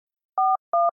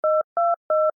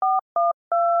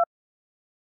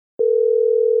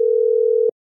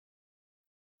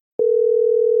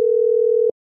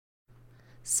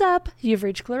Sup, you've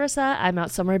reached Clarissa. I'm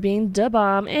out somewhere being da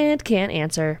bomb and can't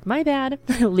answer. My bad.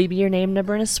 Leave me your name,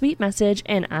 number, and a sweet message,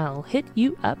 and I'll hit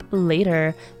you up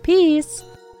later. Peace.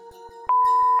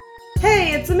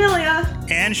 Hey, it's Amelia.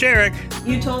 And Sherrick.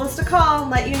 You told us to call,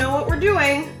 let you know what we're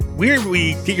doing. Weird,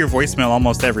 we get your voicemail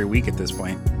almost every week at this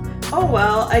point. Oh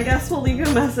well, I guess we'll leave you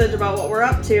a message about what we're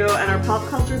up to and our pop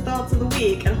culture thoughts of the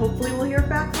week, and hopefully we'll hear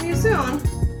back from you soon.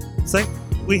 It's like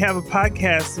we have a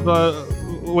podcast about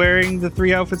wearing the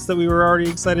 3 outfits that we were already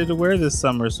excited to wear this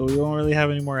summer, so we won't really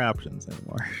have any more options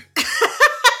anymore.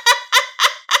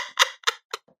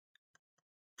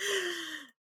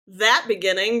 That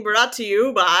beginning brought to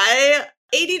you by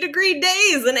 80-degree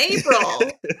days in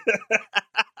April.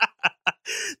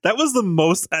 That was the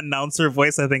most announcer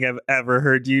voice I think I've ever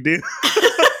heard you do.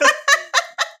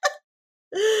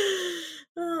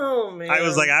 Oh, man. I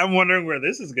was like, I'm wondering where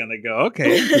this is going to go.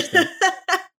 Okay, interesting.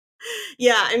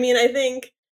 Yeah, I mean, I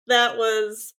think that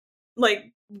was,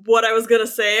 like, what I was going to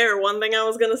say, or one thing I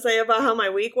was going to say about how my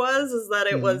week was, is that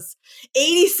it was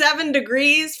 87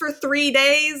 degrees for 3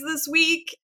 days this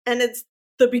week, and it's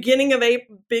the beginning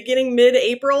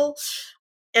mid-April,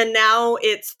 and now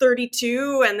it's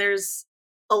 32, and there's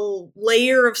a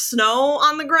layer of snow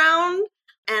on the ground,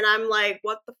 and I'm like,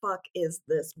 what the fuck is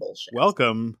this bullshit?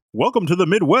 Welcome to the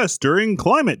Midwest during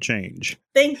climate change.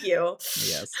 Thank you.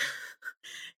 Yes.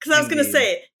 Because I was going to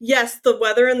say, yes, the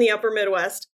weather in the upper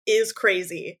Midwest is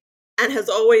crazy and has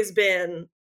always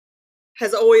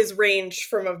ranged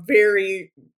from a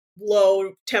very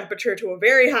low temperature to a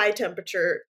very high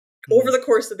temperature over the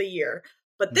course of the year.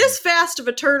 But this fast of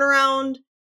a turnaround,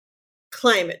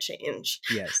 climate change.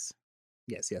 Yes,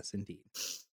 indeed.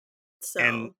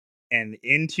 So and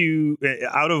into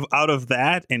out of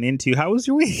that and into, how was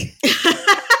your week?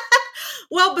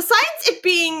 Well, besides it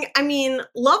being, I mean,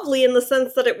 lovely in the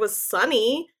sense that it was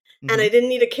sunny and I didn't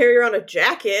need to carry around a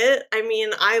jacket. I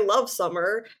mean, I love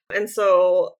summer. And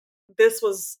so this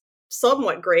was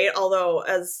somewhat great. Although,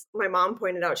 as my mom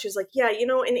pointed out, she was like, yeah, you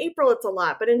know, in April it's a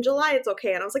lot, but in July it's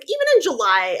okay. And I was like, even in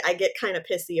July, I get kind of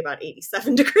pissy about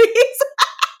 87 degrees.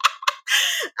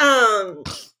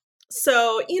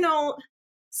 So, you know,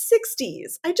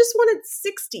 60s. I just wanted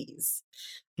 60s.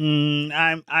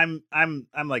 I'm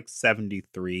like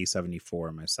 73,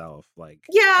 74 myself. Like,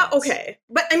 yeah, okay.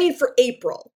 But I mean, for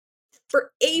April,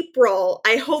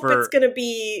 I hope it's going to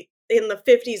be in the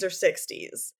 50s or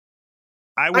 60s.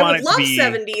 I would love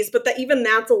 70s, but even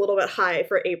that's a little bit high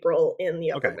for April in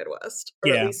the upper Midwest,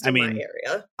 or at least in my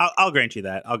area. I'll grant you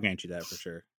that. I'll grant you that for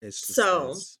sure. It's just,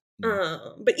 so,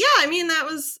 but yeah, I mean,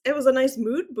 it was a nice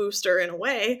mood booster in a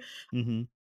way. Mm-hmm.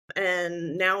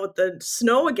 And now with the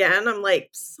snow again, I'm like,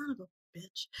 son of a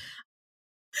bitch.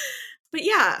 But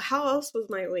yeah, how else was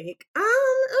my week? It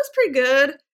was pretty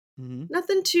good. Mm-hmm.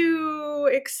 Nothing too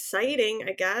exciting,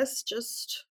 I guess.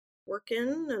 Just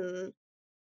working and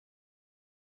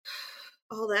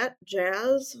all that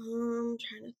jazz. I'm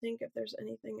trying to think if there's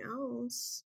anything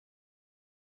else.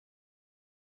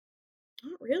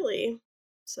 Not really.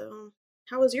 So,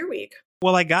 how was your week?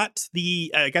 Well, I got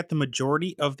the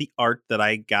majority of the art that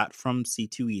I got from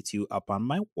C2E2 up on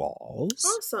my walls.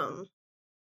 Awesome.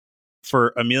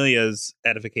 For Amelia's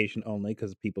edification only,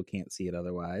 because people can't see it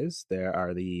otherwise, there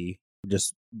are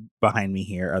just behind me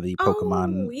here are the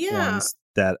Pokemon ones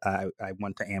that I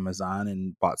went to Amazon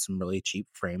and bought some really cheap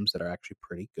frames that are actually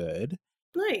pretty good.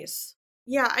 Nice.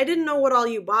 Yeah, I didn't know what all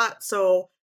you bought, so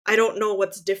I don't know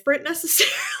what's different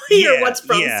necessarily or what's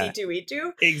from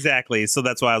C2E2. Exactly. So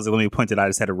that's why I was like, let me point it out. I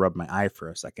just had to rub my eye for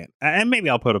a second. And maybe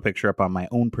I'll put a picture up on my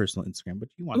own personal Instagram, but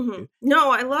you want to.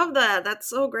 No, I love that. That's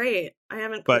so great. I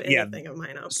haven't put anything of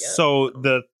mine up yet. So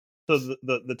the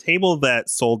table that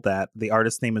sold that, the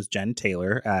artist's name is Jen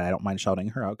Taylor. I don't mind shouting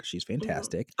her out because she's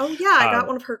fantastic. Oh yeah, I got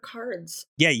one of her cards.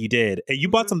 Yeah, you did. You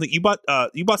bought something. You bought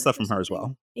stuff from her as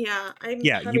well. Yeah,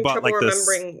 you bought trouble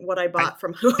remembering what I bought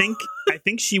from her. I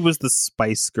think she was the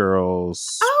Spice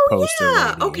Girls. Oh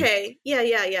yeah. lady. Okay.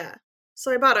 Yeah.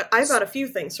 So I bought a few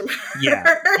things from her.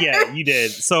 Yeah, you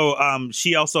did. So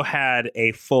she also had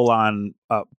a full-on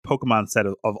Pokemon set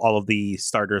of all of the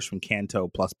starters from Kanto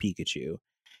plus Pikachu.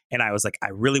 And I was like,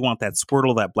 I really want that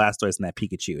Squirtle, that Blastoise, and that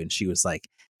Pikachu. And she was like,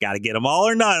 gotta get them all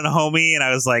or none, homie. And I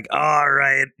was like, all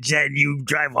right, Jen, you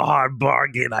drive a hard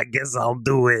bargain. I guess I'll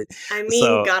do it. I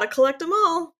mean, gotta collect them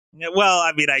all. Yeah, well,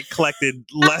 I mean, I collected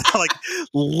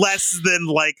less than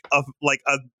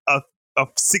a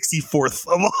 64th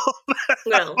of all.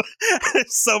 No.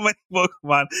 So many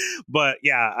Pokemon. But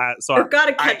yeah, so I've got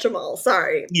to catch them all.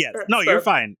 Sorry. Yeah, you're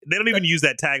fine. They don't even use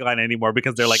that tagline anymore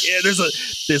because they're like, there's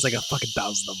like a fucking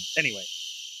 1,000 of them. Anyway.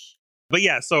 But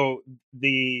yeah, so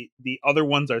the other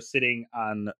ones are sitting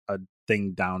on a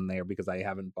thing down there because I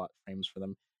haven't bought frames for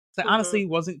them. So I honestly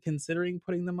wasn't considering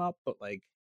putting them up, but like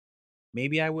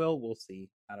maybe I will. We'll see.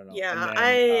 I don't know. Yeah, And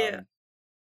then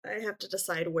I have to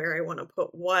decide where I want to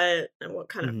put what and what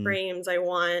kind of mhm. frames I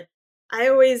want. I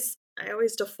always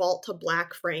default to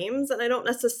black frames, and I don't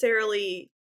necessarily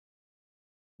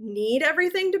need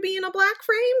everything to be in a black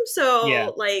frame. Yeah.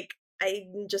 So like I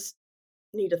just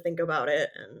need to think about it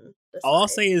and All I'll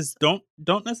decide. say is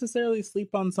don't necessarily sleep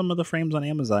on some of the frames on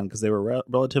Amazon because they were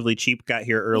relatively cheap. Got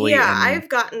here early, Yeah, and I've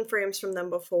gotten frames from them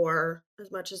before,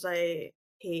 as much as I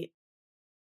hate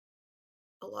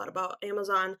a lot about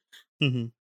Amazon.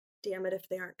 mhm. Damn it if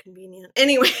they aren't convenient.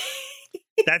 Anyway.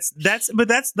 That's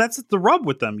the rub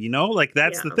with them, you know. Like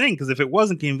that's Yeah. the thing because if it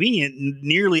wasn't convenient,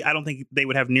 nearly I don't think they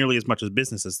would have nearly as much as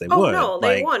business as they Oh would. no,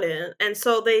 they Like, wouldn't. And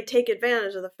so they take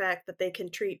advantage of the fact that they can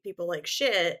treat people like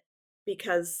shit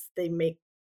because they make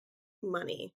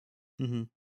money. mhm.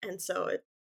 And so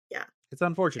yeah. It's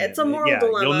unfortunate. It's a moral Yeah,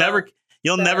 dilemma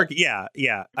you'll never. that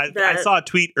Yeah. I that saw a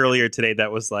tweet earlier today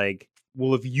that was like,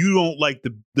 "Well, if you don't like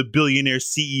the billionaire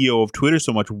CEO of Twitter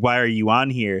so much, why are you on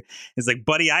here?" It's like,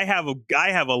 buddy, I have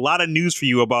a lot of news for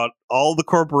you about all the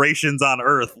corporations on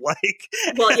Earth. Like,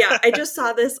 well, yeah, I just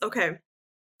saw this. Okay.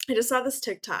 I just saw this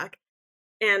TikTok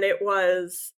and it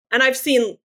was, and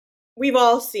we've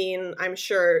all seen, I'm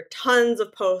sure, tons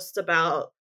of posts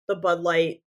about the Bud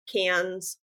Light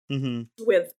cans mhm.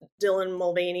 with Dylan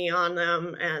Mulvaney on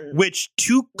them and Which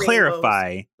to rainbows.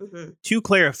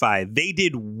 clarify, they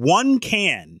did one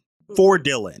can for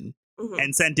Dylan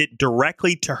and sent it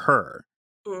directly to her.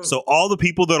 So all the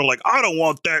people that are like, I don't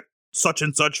want that such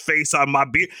and such face on my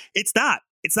beer. It's not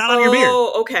on your beer.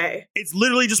 Oh, okay. It's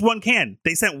literally just one can.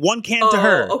 They sent one can to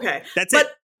her. Okay. That's it.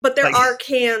 But there Like- are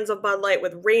cans of Bud Light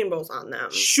with rainbows on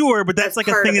them. Sure, but that's As like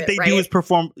a part thing of that they it, do right? is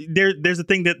perform. There's a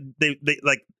thing that they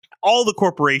like. All the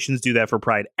corporations do that for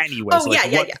Pride anyway. Oh, so like,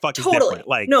 yeah, what yeah. the fuck Totally. is different?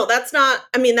 Like, no, that's not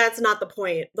the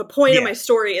point. The point of Yeah. my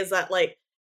story is that like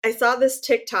I saw this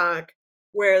TikTok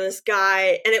where this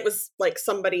guy, and it was like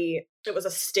it was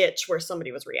a stitch where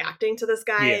somebody was reacting to this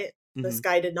guy. Yeah. This Mhm.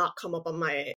 guy did not come up on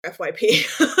my FYP.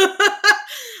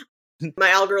 My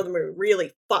algorithm would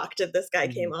really fucked if this guy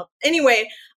came up. Anyway,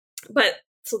 but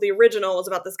so the original was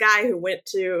about this guy who went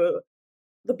to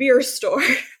the beer store.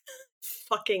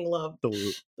 Fucking love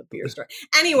the beer store.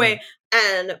 Anyway,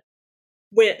 and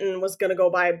went and was gonna go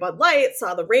buy Bud Light,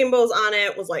 saw the rainbows on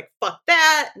it, was like, fuck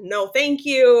that, no thank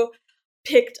you.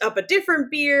 Picked up a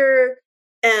different beer,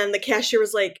 and the cashier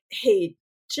was like, hey,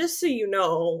 just so you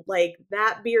know, like,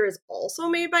 that beer is also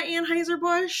made by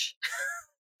Anheuser-Busch.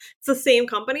 It's the same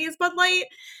company as Bud Light.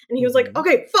 And he was like,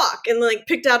 okay, fuck. And like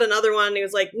picked out another one. And he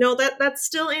was like, no, that's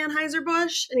still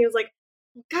Anheuser-Busch. And he was like,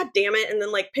 God damn it. And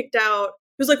then like picked out,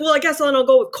 he was like, well, I guess then I'll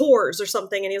go with Coors or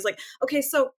something. And he was like, okay,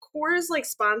 so Coors like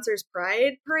sponsors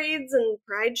Pride parades and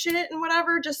Pride shit and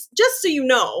whatever. Just so you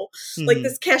know, like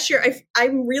this cashier,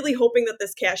 I'm really hoping that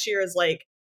this cashier is like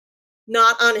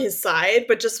not on his side,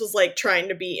 but just was like trying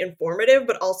to be informative,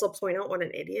 but also point out what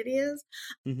an idiot he is.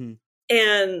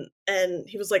 And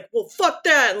he was like, well, fuck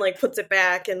that, and like puts it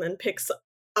back and then picks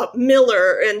up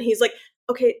Miller, and he's like,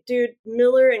 okay, dude,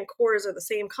 Miller and Coors are the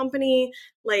same company,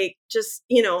 like, just,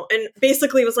 you know, and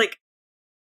basically was like,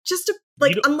 just to,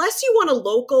 like, unless you want a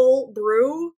local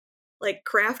brew, like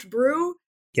craft brew,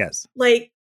 yes,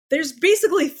 like, there's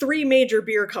basically 3 major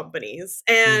beer companies,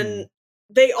 and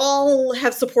they all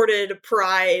have supported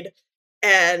Pride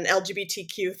and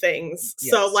LGBTQ things.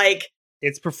 Yes. So like,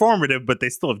 it's performative, but they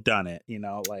still have done it, you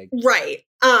know, like, right.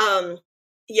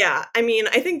 Yeah, I mean,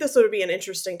 I think this would be an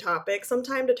interesting topic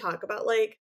sometime to talk about,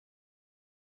 like,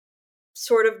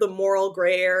 sort of the moral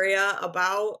gray area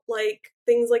about, like,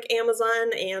 things like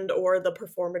Amazon and or the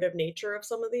performative nature of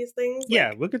some of these things. Yeah,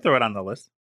 like, we could throw it on the list.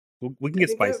 We can get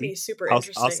think that would spicy. be super I'll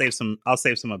interesting.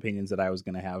 save some opinions that I was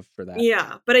gonna have for that.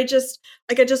 Yeah, but I just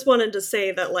wanted to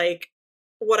say that, like,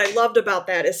 what I loved about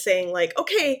that is saying, like,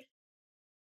 okay,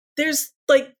 there's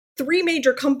like 3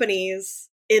 major companies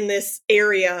in this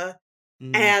area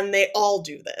and they all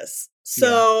do this.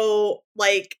 So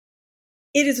like,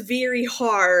 it is very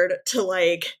hard to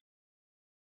like,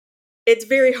 it's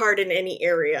very hard in any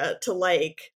area to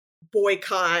like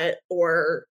boycott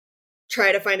or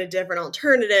try to find a different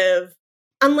alternative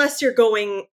unless you're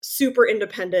going super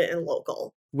independent and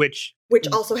local, which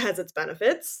also has its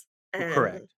benefits. And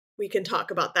correct. We can talk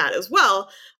about that as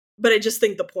well. But I just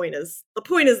think the point is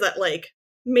that like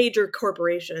major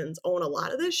corporations own a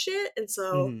lot of this shit. And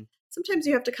so sometimes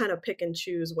you have to kind of pick and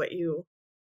choose what you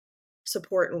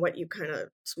support and what you kind of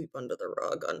sweep under the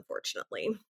rug, unfortunately.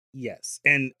 Yes.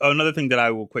 And another thing that I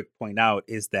will quick point out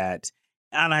is that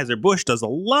Anheuser-Busch does a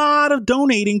lot of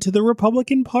donating to the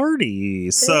Republican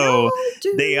Party. So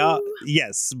they are,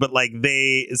 yes, but like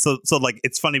so like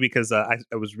it's funny because I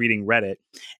was reading Reddit,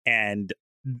 and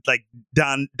like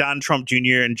Don Trump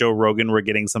Jr. and Joe Rogan were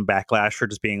getting some backlash for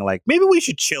just being like, maybe we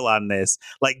should chill on this.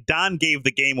 Like Don gave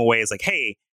the game away. It's like,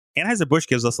 hey, Anheuser-Busch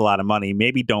gives us a lot of money.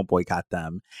 Maybe don't boycott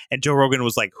them. And Joe Rogan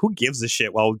was like, who gives a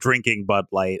shit while drinking Bud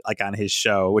Light, like on his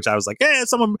show, which I was like,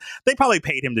 they probably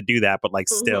paid him to do that. But like,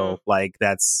 still, like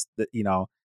that's,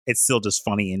 it's still just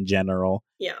funny in general.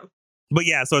 Yeah. But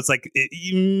yeah, so it's like,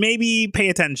 you maybe pay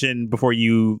attention before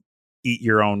you eat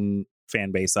your own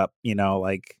fan base up,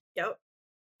 like. Yep.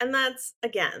 And that's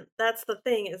the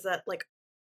thing is that like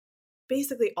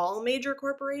basically all major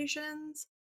corporations,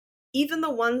 even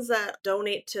the ones that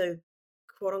donate to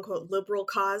quote unquote liberal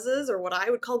causes or what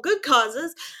I would call good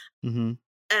causes, and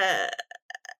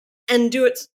do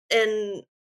it in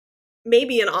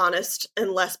maybe an honest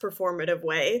and less performative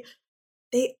way,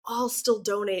 they all still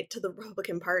donate to the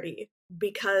Republican Party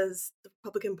because the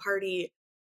Republican Party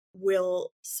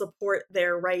will support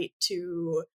their right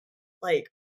to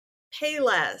like pay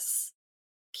less,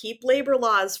 keep labor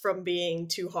laws from being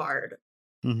too hard.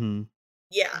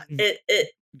 Yeah, it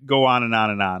go on and on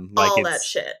and on, like all that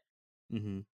shit.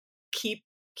 Keep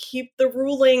the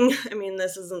ruling. I mean,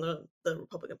 this isn't the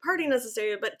Republican Party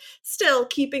necessarily, but still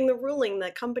keeping the ruling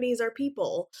that companies are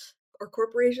people or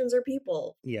corporations are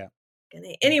people. Yeah.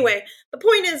 Anyway, the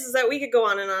point is that we could go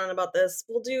on and on about this.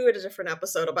 We'll do a different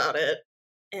episode about it.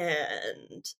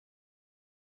 And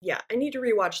yeah, I need to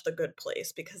rewatch The Good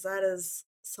Place because that is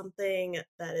something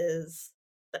that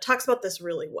talks about this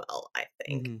really well, I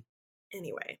think.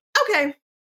 Anyway, okay.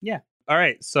 Yeah. All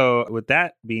right. So with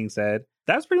that being said,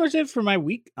 that's pretty much it for my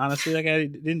week. Honestly, like I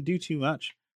didn't do too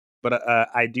much, but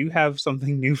I do have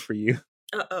something new for you.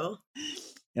 Uh-oh.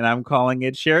 And I'm calling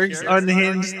it Sherrick's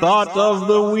Unhinged Thought of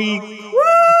the Week.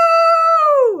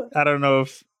 Woo! I don't know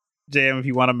if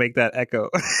you want to make that echo.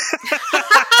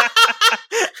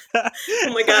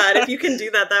 Oh my God, if you can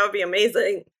do that, that would be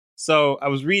amazing. So I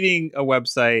was reading a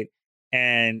website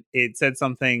and it said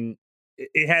something,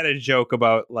 it had a joke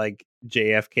about like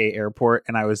JFK Airport,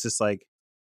 and I was just like,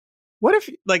 what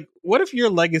if your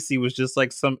legacy was just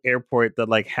like some airport that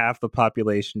like half the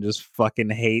population just fucking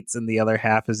hates and the other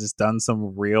half has just done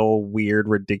some real weird,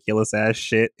 ridiculous ass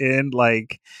shit in?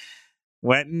 Like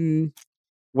went and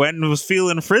was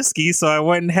feeling frisky, so I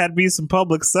went and had me some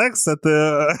public sex at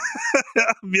the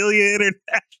Amelia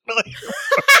International Airport.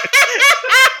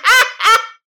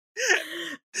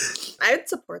 I'd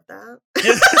support that.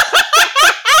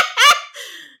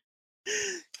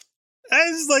 I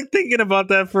was just like thinking about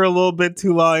that for a little bit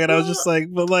too long, and I was just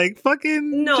like, but like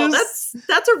fucking no, that's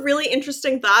a really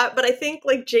interesting thought, but I think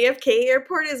like JFK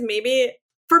Airport is maybe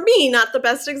for me not the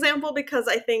best example because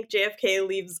I think JFK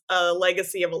leaves a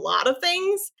legacy of a lot of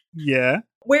things. Yeah.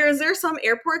 Whereas there's some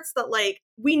airports that like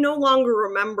we no longer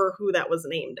remember who that was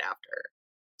named after.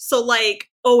 So like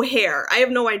O'Hare, I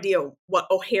have no idea what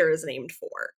O'Hare is named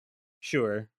for.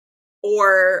 Sure.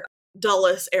 Or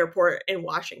Dulles Airport in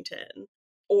Washington.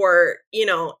 Or,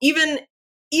 even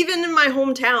in my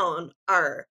hometown,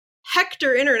 our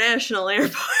Hector International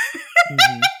Airport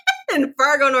in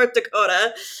Fargo, North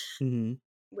Dakota,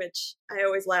 which I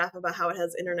always laugh about how it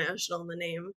has international in the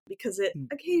name because it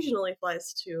occasionally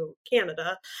flies to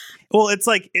Canada. Well, it's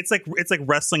like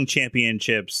wrestling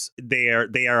championships. They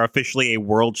are officially a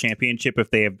world championship if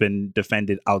they have been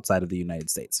defended outside of the United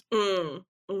States.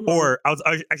 Or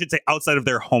I should say outside of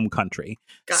their home country.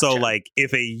 Gotcha. So like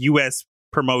if a U.S.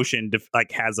 promotion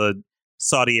like has a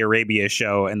Saudi Arabia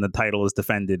show and the title is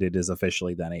defended, it is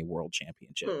officially then a world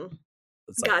championship.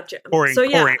 Like, gotcha. Or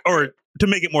to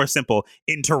make it more simple,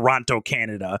 in Toronto,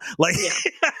 Canada. Like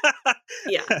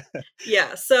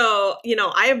yeah. So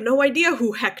I have no idea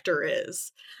who Hector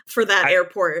is for that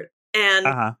airport,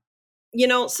 and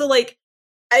so like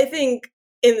I think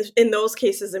in those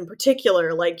cases in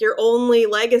particular, like your only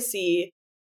legacy,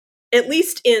 at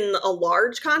least in a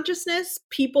large consciousness,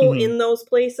 people in those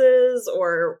places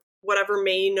or whatever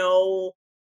may know,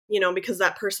 because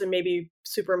that person may be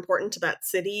super important to that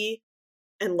city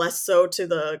and less so to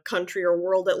the country or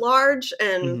world at large.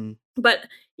 And, but,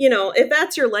 if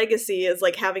that's your legacy is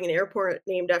like having an airport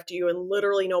named after you and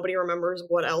literally nobody remembers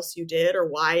what else you did or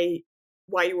why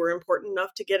you were important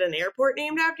enough to get an airport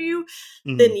named after you,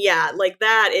 then yeah, like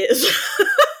that is...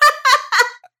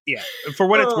 Yeah, for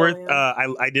what it's worth,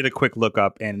 I did a quick look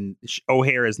up, and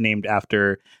O'Hare is named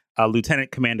after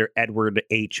Lieutenant Commander Edward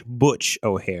H. Butch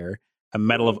O'Hare, a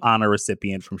Medal of Honor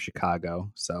recipient from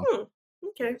Chicago. So,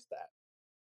 okay,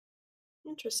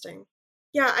 interesting.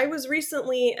 Yeah, I was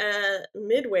recently at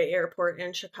Midway Airport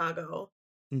in Chicago,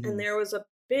 and there's a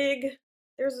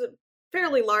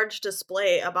fairly large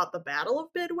display about the Battle of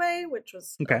Midway, which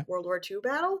was a World War II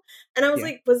battle. And I was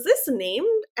like, was this named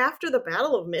after the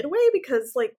Battle of Midway?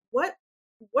 Because like, what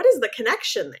is the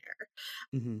connection there?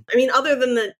 I mean, other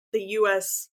than the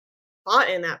U.S. fought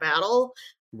in that battle.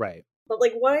 Right. But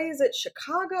like, why is it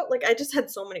Chicago? Like, I just had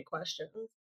so many questions.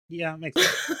 Yeah, makes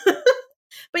sense.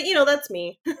 But you know, that's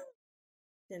me.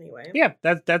 Anyway. Yeah,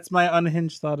 that's my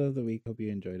unhinged thought of the week. Hope you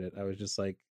enjoyed it. I was just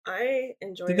like, I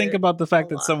enjoyed it. To think about the fact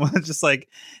that someone's just like,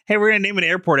 "Hey, we're gonna name an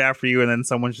airport after you," and then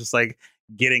someone's just like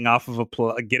getting off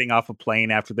a plane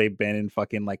after they've been in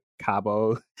fucking like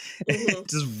Cabo,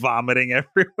 just vomiting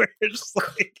everywhere. Just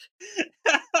like,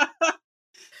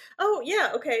 oh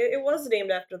yeah, okay, it was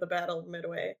named after the Battle of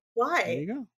Midway. Why? There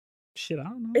you go. Shit, I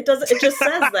don't know. It doesn't. It just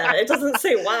says that. It doesn't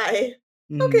say why.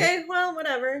 Okay, well,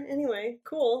 whatever. Anyway,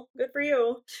 cool. Good for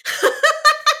you.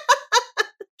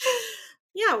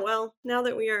 Yeah, well, now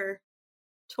that we are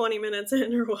 20 minutes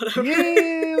in or whatever.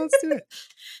 Yeah, let's do it.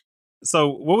 So,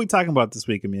 what are we talking about this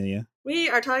week, Amelia? We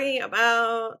are talking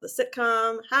about the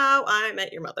sitcom How I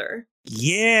Met Your Mother.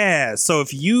 Yeah. So,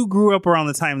 if you grew up around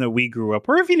the time that we grew up,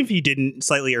 or even if you didn't,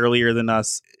 slightly earlier than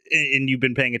us, and you've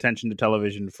been paying attention to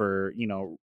television for,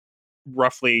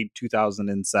 roughly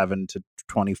 2007 to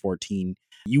 2014,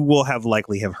 you will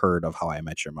likely have heard of How I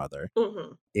Met Your Mother.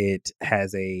 It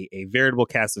has a veritable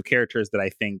cast of characters that I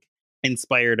think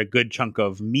inspired a good chunk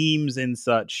of memes and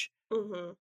such,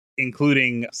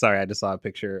 including, sorry, I just saw a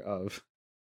picture of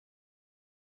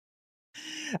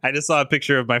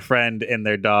my friend and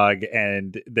their dog,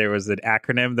 and there was an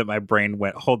acronym that my brain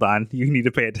went, hold on, you need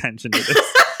to pay attention to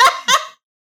this.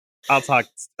 I'll talk,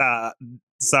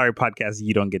 sorry, podcast,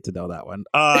 you don't get to know that one.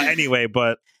 Anyway,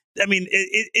 but I mean,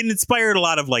 it inspired a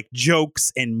lot of like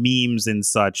jokes and memes and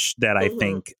such that I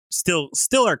think still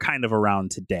are kind of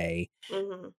around today.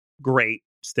 Great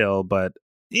still, but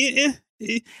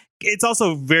it's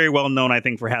also very well known, I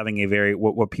think, for having a very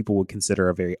what people would consider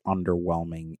a very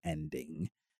underwhelming ending,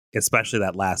 especially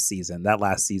that last season. That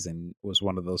last season was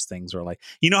one of those things where, like,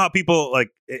 you know how people like,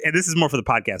 and this is more for the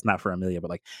podcast, not for Amelia, but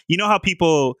like, you know how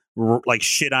people like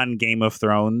shit on Game of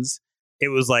Thrones? It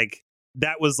was like,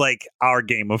 that was like our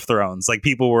Game of Thrones. Like,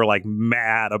 people were like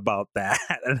mad about that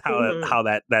and how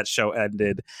that show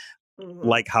ended,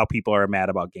 like how people are mad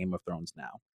about Game of Thrones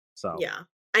now. So yeah,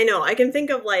 I know. I can think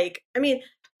of like, I mean,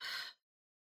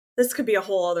 this could be a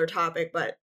whole other topic,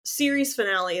 but series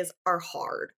finales are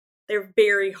hard. They're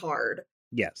very hard.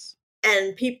 Yes.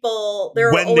 And people,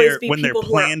 there will always be when people they're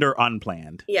planned or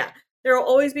unplanned. Yeah. There will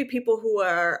always be people who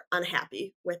are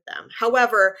unhappy with them.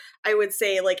 However, I would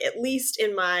say, like, at least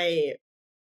in my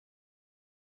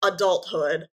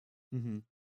adulthood,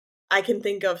 I can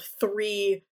think of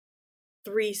three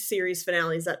series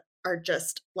finales that are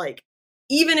just like,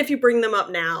 even if you bring them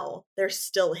up now, they're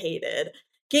still hated.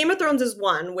 Game of Thrones is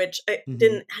one, which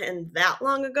didn't end that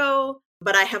long ago,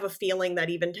 but I have a feeling that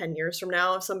even 10 years from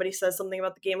now, if somebody says something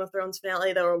about the Game of Thrones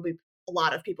finale, there will be a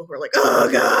lot of people who are like, oh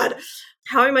God,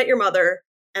 How I Met Your Mother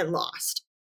and Lost.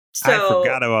 So,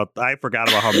 I forgot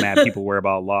about how mad people were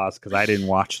about Lost, because I didn't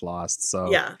watch Lost. So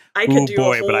yeah, I could do a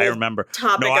whole but I remember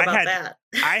topic about that.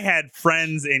 I had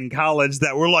friends in college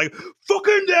that were like,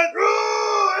 fucking that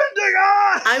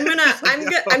ending.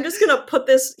 I'm just gonna put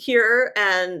this here,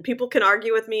 and people can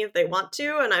argue with me if they want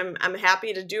to, and I'm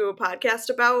happy to do a podcast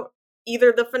about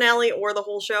either the finale or the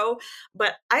whole show.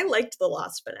 But I liked the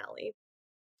Lost finale.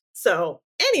 So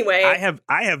anyway,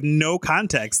 I have no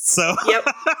context. So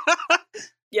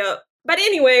Yep. But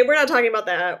anyway, we're not talking about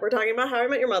that. We're talking about How I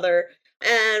Met Your Mother.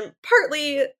 And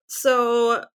partly,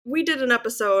 so we did an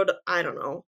episode, I don't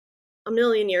know, a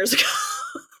million years ago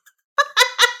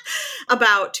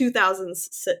about 2000s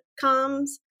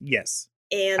sitcoms. Yes.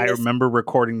 And I remember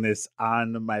recording this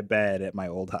on my bed at my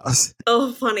old house.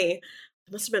 Oh, funny.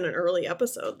 It must have been an early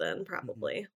episode then,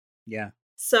 probably. Yeah.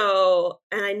 So,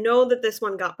 and I know that this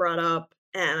one got brought up,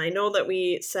 and I know that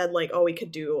we said, like, oh, we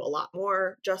could do a lot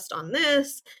more just on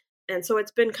this. And so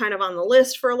it's been kind of on the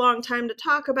list for a long time to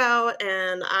talk about,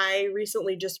 and I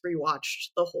recently just rewatched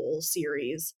the whole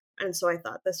series. And so I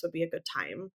thought this would be a good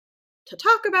time to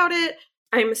talk about it.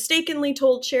 I mistakenly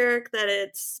told Sherrick that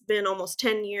it's been almost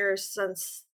 10 years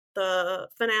since the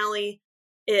finale.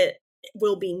 It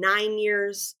will be 9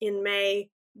 years in May,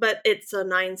 but it's a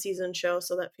 9-season show,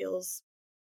 so that feels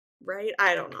right.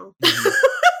 I don't know.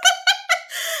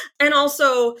 And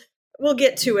also, we'll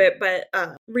get to it, but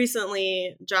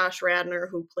recently Josh Radnor,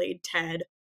 who played Ted,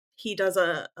 he does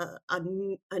a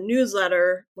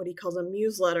newsletter, what he calls a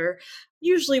newsletter,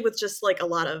 usually with just like a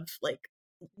lot of like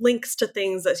links to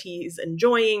things that he's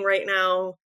enjoying right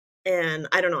now. And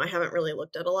I don't know, I haven't really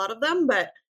looked at a lot of them,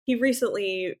 but he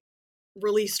recently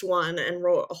released one and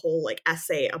wrote a whole like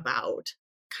essay about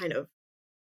kind of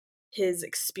his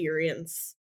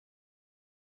experience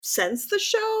since the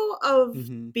show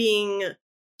of being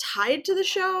tied to the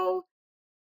show.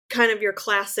 Kind of your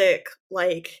classic,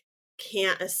 like,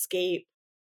 can't escape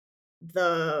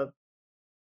the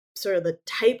sort of the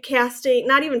typecasting,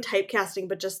 not even typecasting,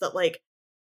 but just that, like,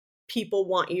 people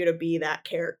want you to be that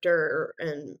character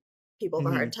and people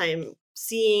have a hard time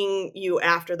seeing you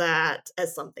after that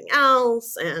as something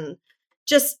else, and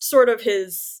just sort of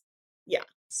his, yeah.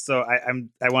 So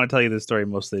I want to tell you this story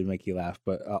mostly to make you laugh,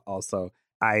 but also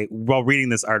while reading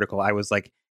this article, I was like,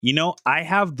 I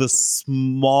have the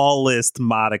smallest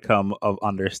modicum of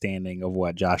understanding of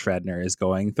what Josh Radnor is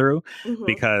going through,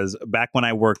 because back when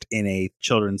I worked in a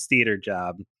children's theater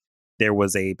job, there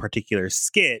was a particular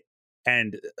skit.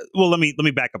 And well, let me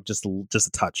back up just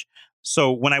a touch.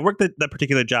 So when I worked at that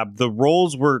particular job, the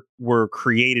roles were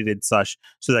created and such,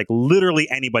 so like literally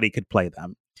anybody could play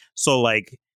them. So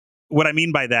like, what I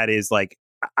mean by that is like,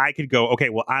 I could go, okay,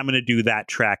 well, I'm going to do that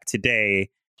track today.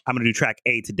 I'm going to do track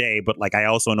A today, but like I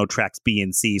also know tracks B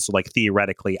and C, so like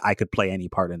theoretically I could play any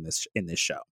part in this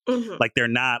show. Like they're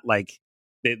not like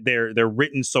they're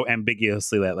written so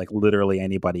ambiguously that like literally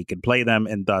anybody could play them,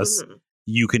 and thus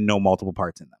you can know multiple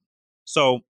parts in them.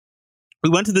 So we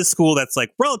went to this school that's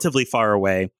like relatively far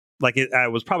away. Like it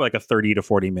was probably like a 30 to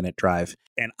 40 minute drive,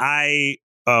 and I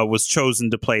was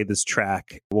chosen to play this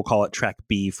track. We'll call it track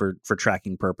B for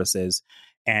tracking purposes.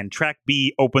 And track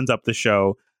B opens up the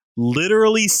show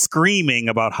literally screaming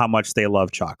about how much they love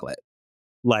chocolate,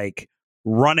 like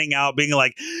running out being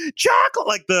like chocolate,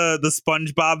 like the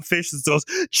SpongeBob fish that goes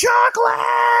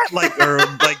chocolate, like, or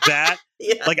like that.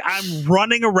 Yeah. Like I'm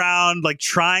running around like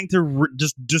trying to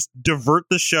just divert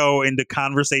the show into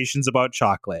conversations about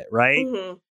chocolate, right?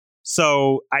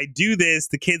 So I do this.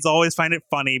 The kids always find it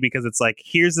funny because it's like,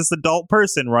 here's this adult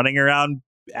person running around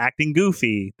acting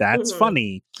goofy. That's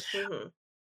funny.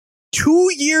 2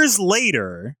 years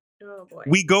later, oh boy,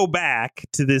 we go back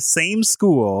to this same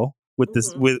school with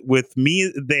this with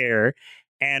me there,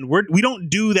 and we don't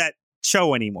do that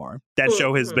show anymore. That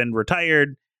show has been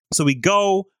retired. So we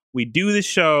do the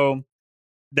show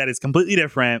that is completely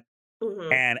different.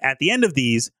 And at the end of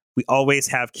these, we always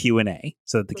have Q&A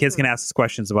so that the kids can ask us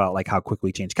questions about like how quick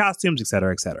we change costumes, et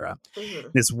cetera, et cetera.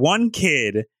 This one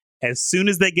kid, as soon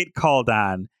as they get called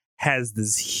on, has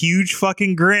this huge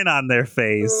fucking grin on their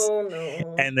face. Oh,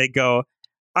 no. And they go,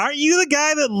 aren't you the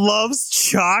guy that loves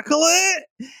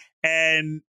chocolate?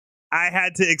 And I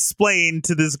had to explain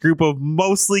to this group of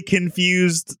mostly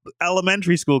confused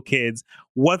elementary school kids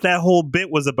what that whole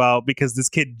bit was about, because this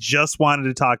kid just wanted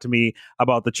to talk to me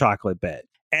about the chocolate bit.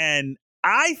 And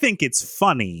I think it's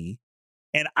funny,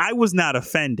 and I was not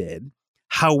offended.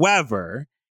 However,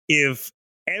 if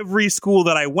every school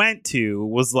that I went to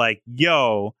was like,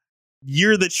 yo,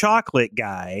 you're the chocolate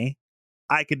guy,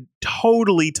 I could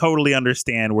totally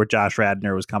understand where Josh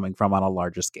Radnor was coming from on a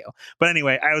larger scale. But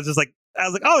anyway, I was like,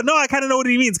 oh no, I kind of know what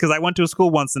he means, because I went to a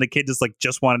school once and a kid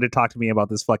just wanted to talk to me about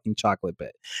this fucking chocolate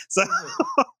bit. So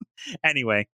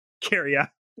anyway, carry on.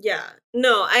 Yeah.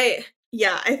 No, I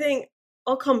think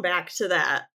I'll come back to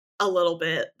that a little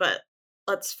bit, but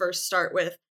let's first start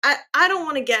with, I don't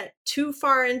want to get too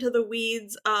far into the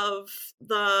weeds of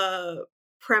the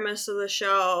premise of the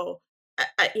show.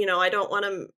 I don't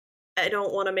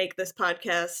want to make this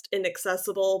podcast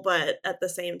inaccessible, but at the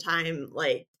same time,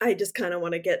 like, I just kind of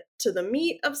want to get to the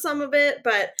meat of some of it.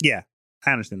 But yeah,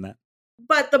 I understand that.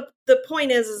 But the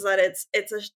point is that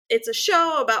it's a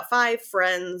show about 5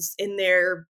 friends in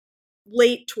their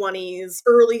late 20s,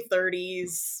 early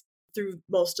 30s through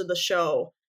most of the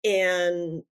show,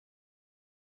 and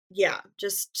yeah,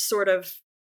 just sort of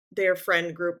their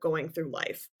friend group going through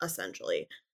life essentially.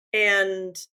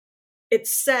 And it's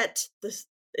set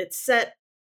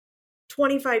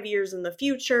 25 years in the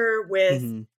future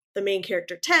with the main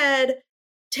character Ted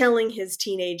telling his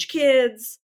teenage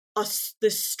kids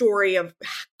this story of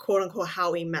quote unquote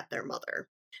how he met their mother.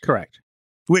 Correct.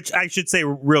 Which I should say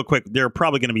real quick, there are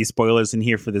probably going to be spoilers in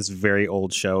here for this very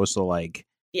old show. So like,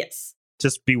 yes,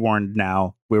 just be warned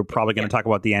now. We're probably going to talk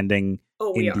about the ending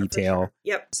in detail. Sure.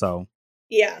 Yep. So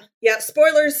yeah,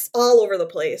 spoilers all over the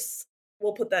place.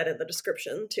 We'll put that in the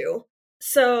description too.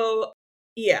 So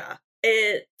yeah,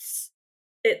 the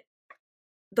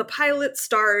pilot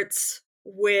starts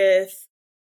with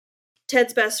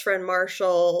Ted's best friend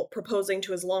Marshall proposing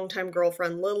to his longtime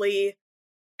girlfriend Lily,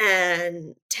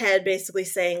 and Ted basically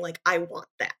saying like, I want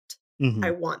that.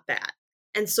 I want that.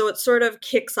 And so it sort of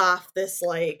kicks off this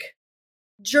like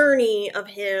journey of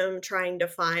him trying to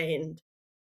find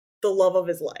the love of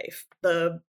his life,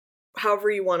 the however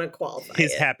you want to qualify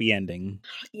His it. happy ending,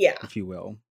 Yeah. if you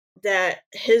will. That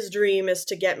his dream is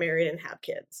to get married and have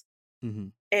kids. Mm-hmm.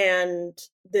 And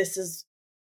this is,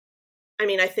 I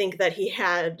mean, I think that he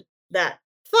had that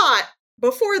thought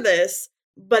before this,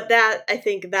 but that, I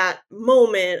think that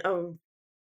moment of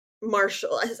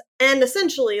Marshall, and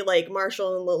essentially like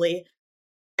Marshall and Lily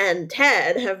and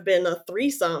Ted have been a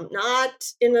threesome, not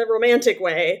in a romantic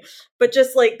way, but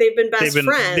just like they've been best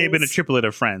friends. They've been a triplet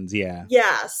of friends, yeah.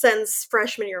 Yeah, since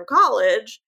freshman year of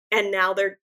college, and now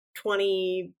they're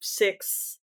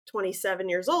 26, 27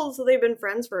 years old, so they've been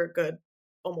friends for a good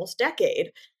almost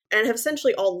decade and have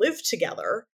essentially all lived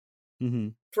together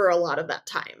for a lot of that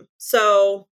time.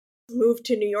 So moved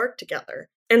to New York together.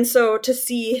 And so to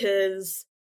see his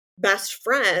best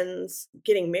friends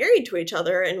getting married to each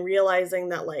other and realizing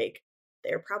that like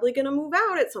they're probably going to move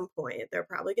out at some point, they're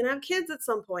probably going to have kids at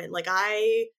some point, like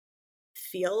I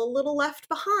feel a little left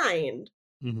behind.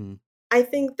 I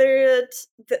think that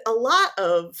a lot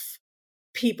of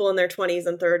people in their 20s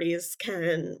and 30s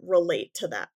can relate to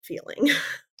that feeling.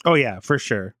 Oh yeah, for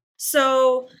sure.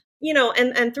 So, you know,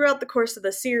 and throughout the course of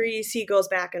the series, he goes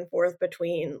back and forth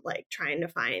between like trying to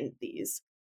find his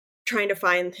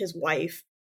wife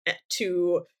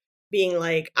to being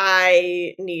like,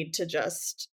 I need to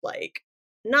just like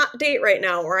not date right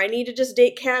now, or I need to just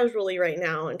date casually right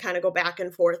now, and kind of go back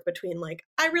and forth between like,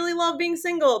 I really love being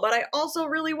single, but I also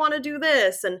really want to do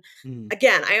this. And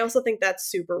again, I also think that's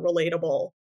super relatable,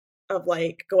 of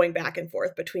like going back and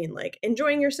forth between like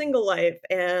enjoying your single life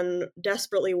and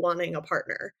desperately wanting a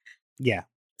partner. Yeah.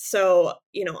 So,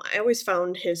 you know, I always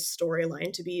found his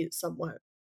storyline to be somewhat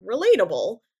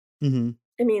relatable.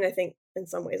 I mean, I think in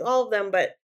some ways all of them,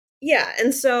 but yeah.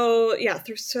 And so, yeah,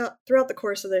 throughout the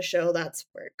course of this show, that's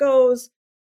where it goes.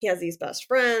 He has these best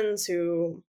friends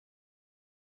who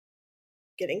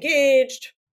get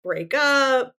engaged, break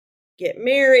up, get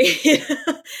married,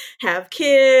 have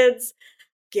kids,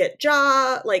 get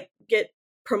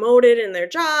promoted in their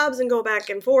jobs and go back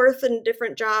and forth in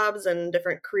different jobs and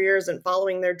different careers and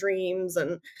following their dreams.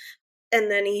 And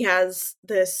then they have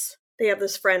this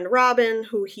friend Robin,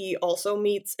 who he also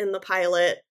meets in the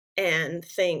pilot and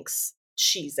thinks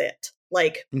she's it.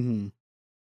 Like,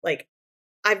 like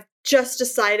I've just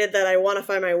decided that I want to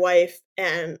find my wife,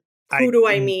 and who do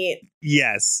I meet?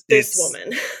 Yes. This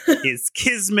woman. It's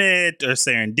kismet or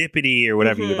serendipity or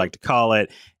whatever you would like to call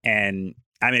it. And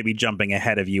I may be jumping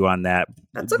ahead of you on that.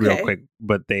 That's okay. Real quick.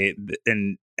 But I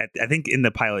think in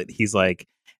the pilot, he's like,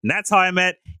 and that's how I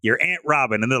met your Aunt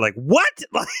Robin. And they're like, what?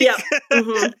 Yeah.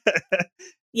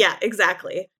 Yeah,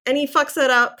 exactly. And he fucks it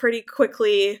up pretty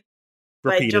quickly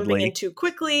by jumping in too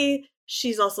quickly.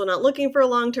 She's also not looking for a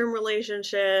long-term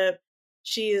relationship.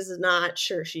 She's not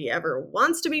sure she ever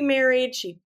wants to be married.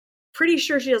 She's pretty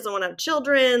sure she doesn't want to have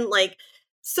children. Like,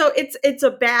 so it's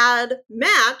a bad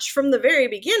match from the very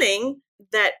beginning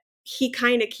that he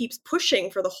kind of keeps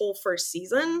pushing for the whole first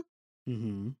season.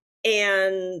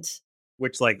 And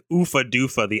which, like, oofa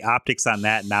doofa, the optics on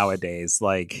that nowadays,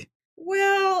 like.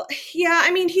 Well, yeah, I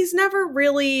mean, he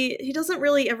doesn't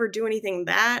really ever do anything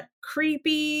that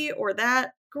creepy or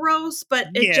that gross, but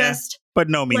but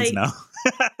no means no.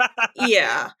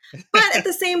 Yeah. But at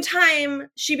the same time,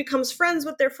 she becomes friends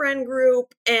with their friend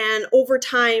group, and over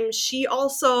time, she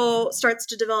also starts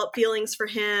to develop feelings for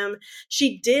him.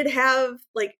 She did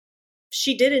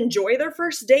enjoy their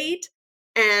first date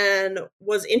and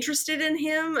was interested in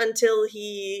him until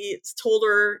he told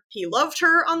her he loved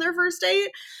her on their first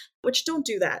date, which don't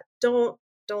do that. Don't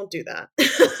do that.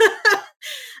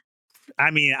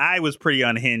 I mean, I was pretty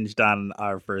unhinged on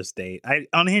our first date.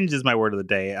 Unhinged is my word of the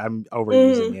day. I'm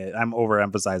overusing it. I'm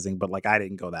overemphasizing, but like I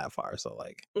didn't go that far. So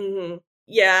like,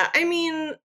 yeah, I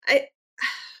mean,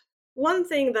 one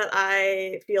thing that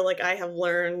I feel like I have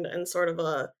learned, and sort of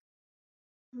a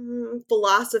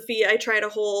philosophy I try to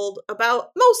hold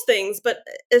about most things, but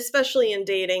especially in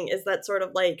dating, is that sort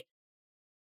of like,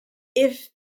 if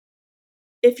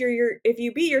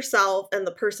you be yourself and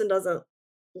the person doesn't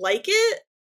like it,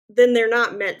 then they're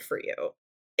not meant for you.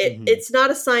 It's not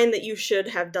a sign that you should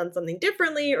have done something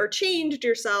differently or changed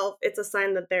yourself. It's a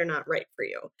sign that they're not right for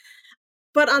you.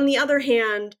 But on the other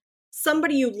hand,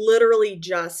 somebody you literally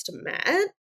just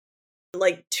met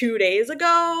like 2 days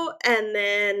ago and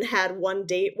then had one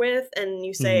date with, and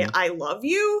you say, I love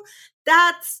you,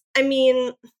 that's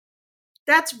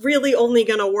really only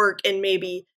gonna work in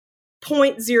maybe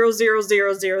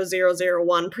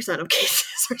 0.0000001% of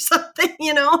cases or something,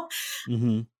 you know?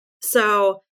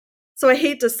 So I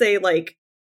hate to say like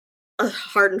a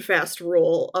hard and fast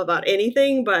rule about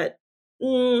anything, but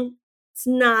it's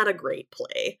not a great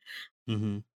play.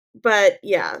 But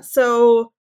yeah,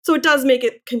 so it does make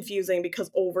it confusing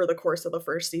because over the course of the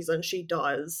first season, she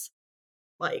does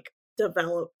like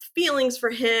develop feelings for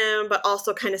him, but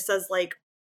also kind of says like,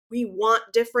 we want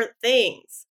different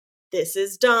things. This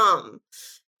is dumb.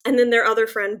 And then their other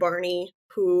friend, Barney,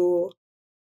 who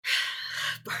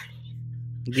Barney.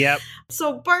 Yep.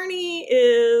 So Barney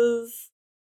is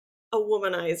a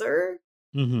womanizer.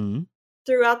 Mm-hmm.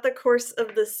 Throughout the course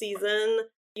of the season,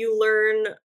 you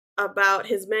learn about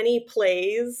his many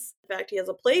plays. In fact, he has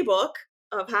a playbook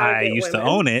of how to I get used women.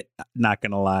 to own it, not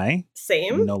gonna lie.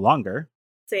 Same. No longer.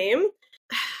 Same.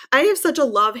 I have such a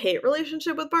love-hate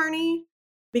relationship with Barney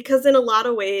because in a lot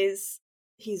of ways,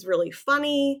 he's really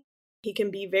funny. He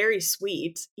can be very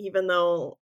sweet, even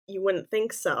though you wouldn't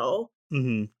think so.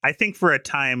 Mm-hmm. I think for a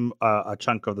time, a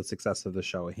chunk of the success of the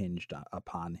show hinged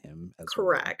upon him as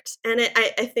Correct. Well. And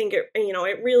I think it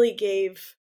really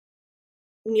gave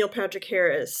Neil Patrick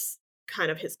Harris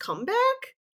kind of his comeback.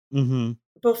 Mm-hmm.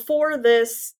 Before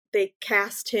this, they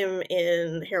cast him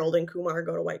in Harold and Kumar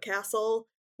Go to White Castle,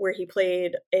 where he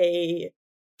played a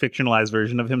fictionalized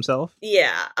version of himself.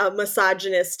 Yeah, a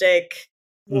misogynistic,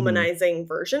 womanizing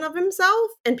version of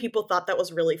himself, and people thought that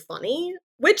was really funny,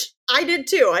 which I did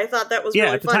too. I thought that was really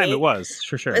funny. Yeah, at the time it was,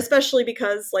 for sure. Especially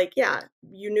because, like, yeah,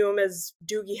 you knew him as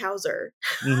Doogie Howser,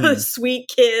 a sweet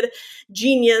kid,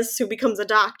 genius who becomes a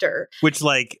doctor. Which,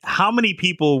 like, how many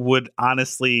people would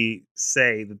honestly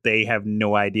say that they have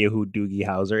no idea who Doogie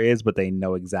Howser is, but they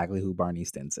know exactly who Barney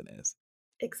Stinson is?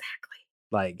 Exactly.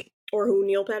 Like... Or who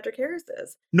Neil Patrick Harris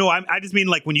is. No, I just mean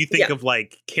like when you think of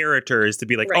like characters to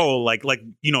be like, oh, like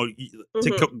you know,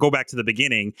 to go back to the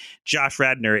beginning, Josh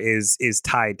Radnor is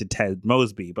tied to Ted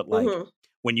Mosby, but like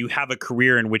when you have a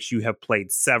career in which you have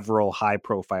played several high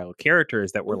profile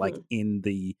characters that were like in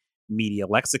the media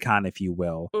lexicon, if you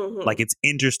will, like it's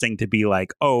interesting to be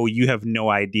like, oh, you have no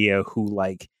idea who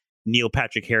like Neil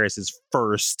Patrick Harris's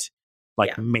first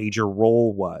like major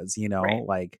role was, you know,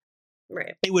 like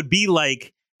it would be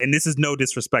like. And this is no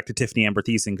disrespect to Tiffany Amber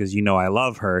Thiessen because you know I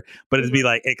love her, but it'd be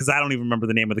like because I don't even remember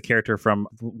the name of the character from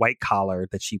White Collar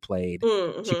that she played.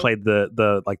 She played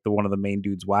the one of the main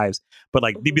dude's wives. But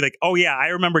like they'd be like, oh yeah, I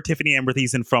remember Tiffany Amber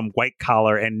Thiessen from White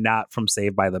Collar and not from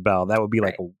Saved by the Bell. That would be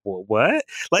like what?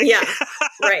 Like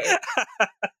right.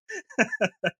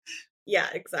 Yeah,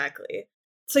 exactly.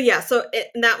 So yeah,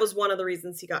 and that was one of the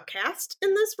reasons he got cast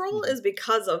in this role is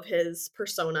because of his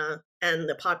persona and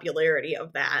the popularity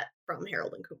of that from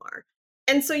Harold and Kumar.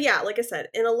 And so yeah, like I said,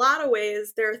 in a lot of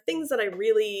ways, there are things that I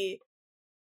really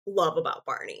love about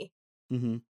Barney.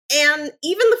 And even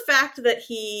the fact that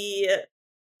he,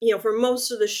 you know, for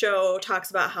most of the show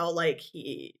talks about how like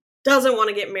he doesn't want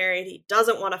to get married, he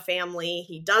doesn't want a family,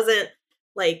 he doesn't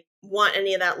like want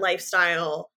any of that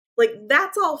lifestyle. Like,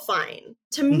 that's all fine.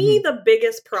 To me, the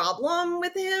biggest problem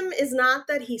with him is not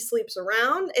that he sleeps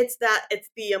around. It's that it's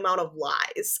the amount of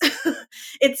lies.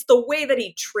 It's the way that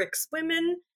he tricks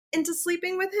women into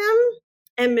sleeping with him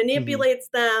and manipulates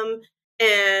them.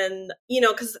 And, you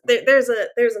know, because there's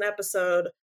an episode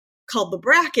called The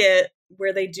Bracket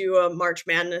where they do a March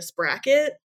Madness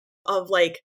bracket of,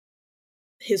 like,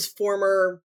 his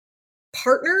former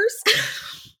partners,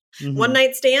 one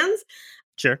night stands.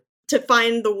 Sure. To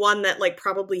find the one that like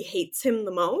probably hates him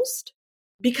the most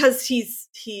because he's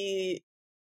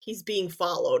being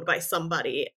followed by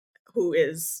somebody who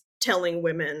is telling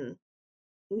women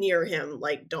near him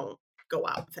like don't go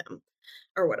out with him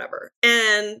or whatever.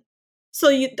 And so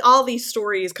all these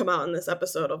stories come out in this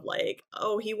episode of like,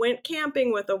 oh, he went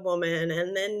camping with a woman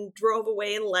and then drove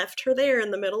away and left her there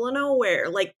in the middle of nowhere.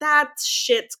 Like that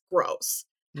shit's gross.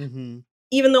 Even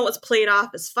though it's played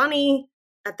off as funny,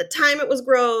 at the time it was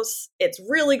gross. It's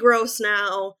really gross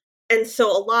now. And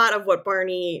so a lot of what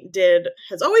Barney did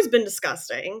has always been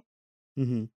disgusting,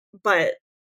 but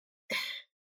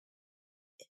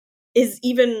is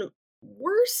even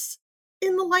worse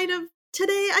in the light of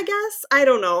today, I guess. I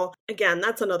don't know. Again,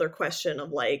 that's another question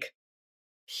of like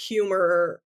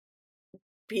humor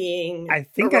being a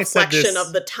reflection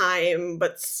of the time,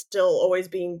 but still always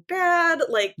being bad.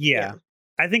 Like, yeah.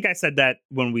 I think I said that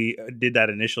when we did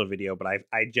that initial video, but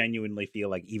I genuinely feel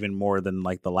like even more than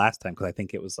like the last time, because I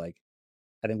think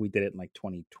we did it in like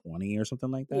 2020 or something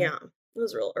like that. Yeah, it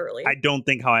was real early. I don't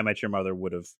think How I Met Your Mother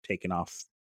would have taken off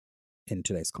in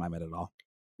today's climate at all.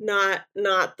 Not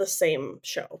the same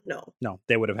show, no. No,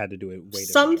 they would have had to do it way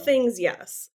Some things,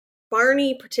 yes.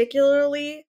 Barney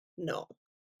particularly, no.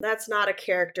 That's not a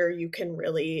character you can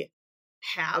really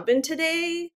have in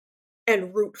today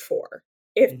and root for.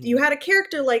 If you had a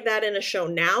character like that in a show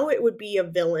now, it would be a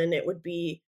villain, it would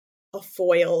be a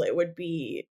foil, it would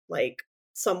be like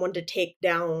someone to take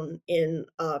down in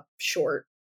a short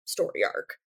story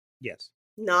arc, Yes.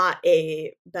 not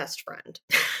a best friend.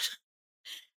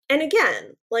 And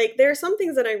again, like, there are some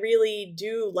things that I really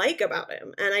do like about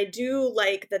him, and I do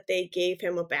like that they gave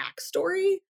him a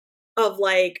backstory of,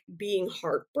 like, being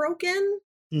heartbroken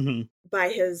Hmm. by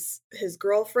his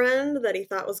girlfriend that he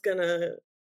thought was gonna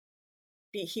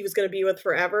he was gonna be with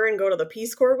forever and go to the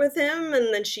Peace Corps with him,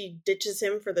 and then she ditches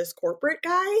him for this corporate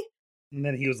guy. And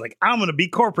then he was like, I'm going to be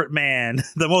corporate man,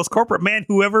 the most corporate man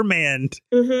who ever manned.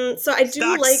 So I do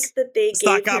Stocks, like that they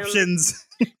stock gave him options.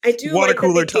 I do Water like that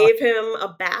cooler they talk. gave him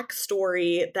a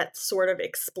backstory that sort of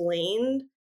explained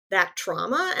that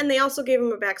trauma, and they also gave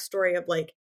him a backstory of,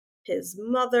 like, his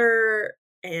mother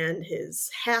and his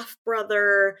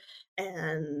half-brother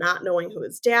and not knowing who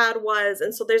his dad was,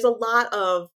 and so there's a lot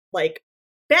of, like,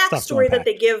 Stuff to backstory that unpack.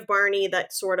 they give Barney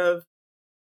that sort of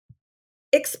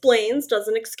explains,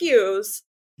 doesn't excuse,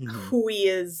 Mhm. who he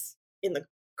is in the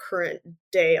current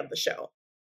day of the show.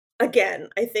 Again,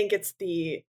 I think it's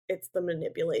the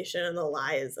manipulation and the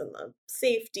lies and the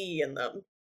safety and the,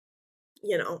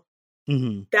 you know,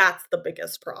 Mhm. that's the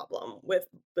biggest problem with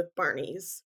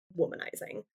Barney's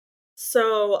womanizing.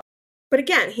 So, but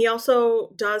again, he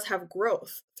also does have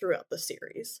growth throughout the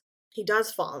series. He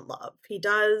does fall in love. He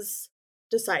does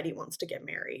decide he wants to get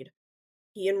married.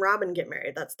 He and Robin get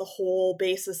married. That's the whole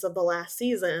basis of the last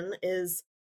season. Is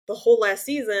the whole last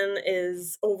season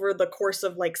is over the course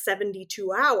of like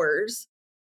 72 hours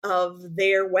of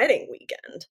their wedding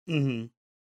weekend. Mhm.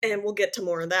 And we'll get to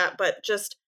more of that, but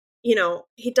just,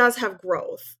 he does have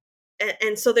growth.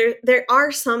 And so there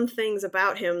are some things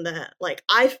about him that, like,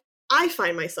 I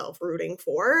find myself rooting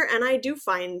for, and I do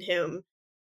find him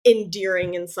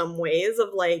endearing in some ways,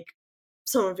 of like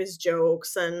some of his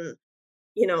jokes and,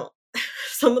 you know,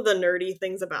 some of the nerdy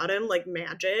things about him, like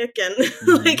magic and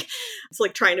Mhm. like it's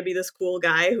like trying to be this cool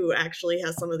guy who actually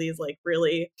has some of these like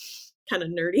really kind of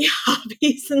nerdy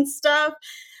hobbies and stuff.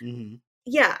 Mhm.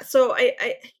 Yeah, so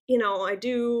I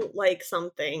do like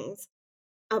some things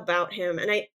about him,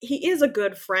 and he is a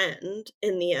good friend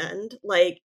in the end.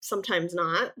 Like, sometimes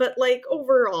not, but like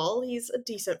overall he's a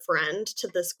decent friend to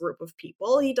this group of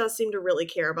people. He does seem to really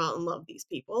care about and love these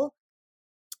people.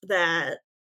 That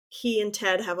he and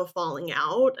Ted have a falling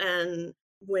out, and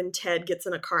when Ted gets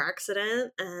in a car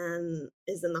accident and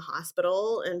is in the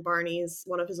hospital and Barney's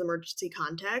one of his emergency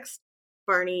contacts,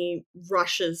 Barney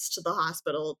rushes to the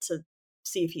hospital to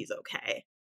see if he's okay.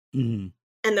 Mhm.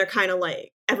 And they're kind of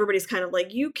like, everybody's kind of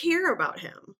like, you care about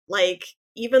him. Like,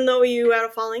 even though you had a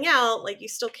falling out, like, you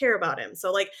still care about him.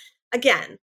 So, like,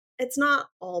 again, it's not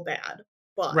all bad,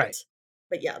 Right.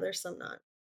 but yeah, there's some not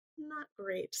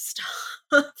great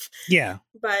stuff. Yeah.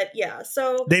 But yeah,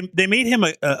 so They made him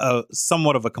a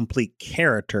somewhat of a complete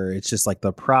character. It's just like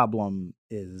the problem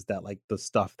is that like the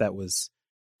stuff that was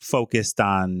focused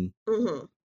on mhm,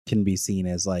 can be seen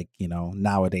as like,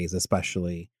 nowadays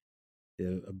especially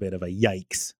a bit of a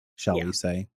yikes, shall yeah, we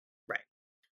say. right.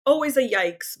 Always a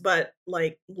yikes, but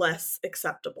like less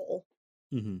acceptable,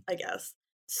 Mhm. I guess.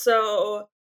 So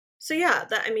yeah,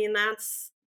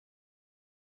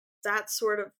 that's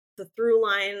sort of the through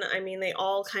line. I mean, they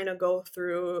all kind of go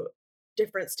through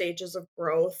different stages of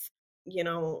growth. You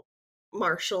know,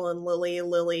 Marshall and Lily.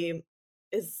 Lily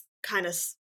is kind of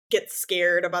gets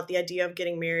scared about the idea of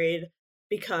getting married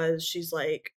because she's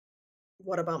like,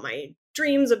 what about my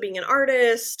dreams of being an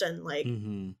artist? And like,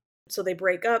 Mhm. so they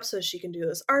break up so she can do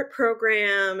this art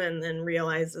program, and then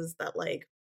realizes that, like,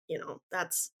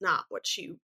 that's not what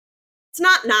she it's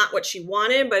not what she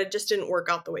wanted, but it just didn't work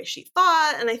out the way she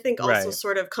thought. And I think also Right.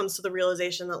 sort of comes to the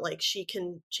realization that, like, she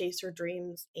can chase her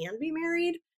dreams and be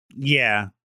married, Yeah.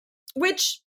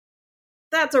 which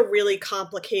that's a really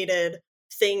complicated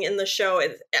thing in the show.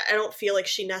 I don't feel like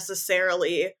she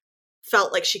necessarily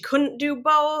felt like she couldn't do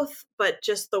both, but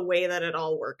just the way that it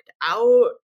all worked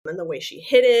out and the way she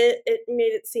hit it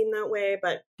made it seem that way.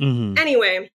 But Mhm.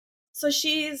 anyway, so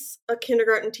she's a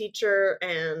kindergarten teacher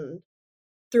and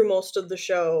through most of the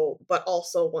show, but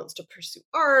also wants to pursue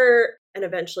art and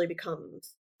eventually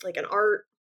becomes like an art.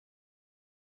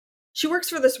 She works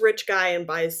for this rich guy and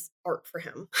buys art for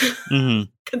him.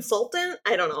 Mhm. Consultant?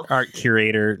 I don't know. Art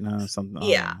curator, no, something. I don't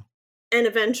Yeah. know. And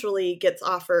eventually gets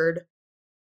offered,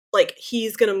 like,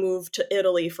 he's going to move to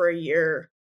Italy for a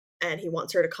year and he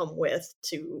wants her to come with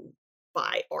to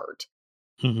buy art.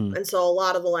 Mhm. And so a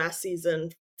lot of the last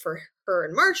season for her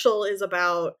and Marshall is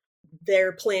about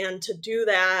their plan to do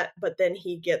that, but then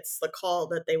he gets the call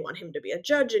that they want him to be a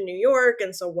judge in New York,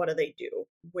 and so what do they do?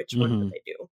 Which one do Mhm. they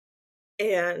do?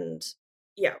 And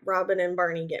yeah, Robin and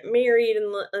Barney get married in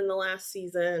the last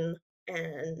season,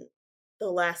 and the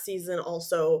last season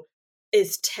also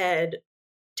is Ted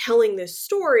telling this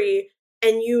story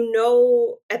And you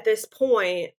know at this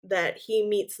point that he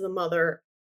meets the mother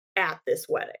at this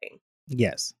wedding.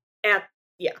 Yes.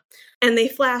 Yeah. And they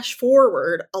flash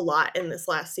forward a lot in this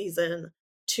last season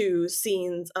to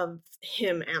scenes of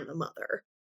him and the mother,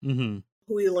 Mm-hmm.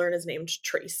 who we learn is named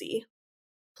Tracy.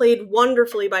 Played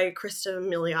wonderfully by Krista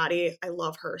Milioti. I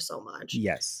love her so much.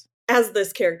 Yes. As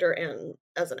this character and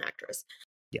as an actress.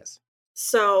 Yes.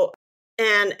 So,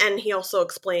 and he also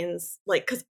explains, like,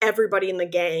 because everybody in the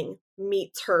gang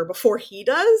meets her before he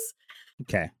does.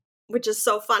 Okay. Which is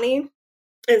so funny.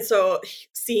 And so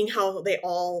seeing how they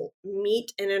all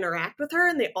meet and interact with her,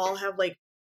 and they all have like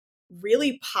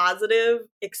really positive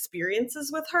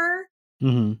experiences with her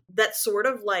Mm-hmm. that sort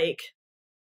of like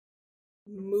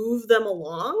move them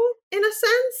along in a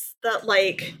sense that,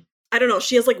 like, I don't know,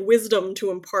 she has like wisdom to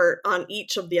impart on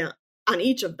each of them.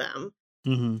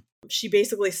 Mm-hmm. She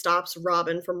basically stops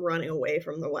Robin from running away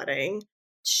from the wedding.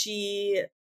 She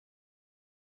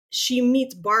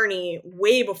meets Barney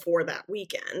way before that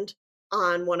weekend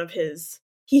on one of his,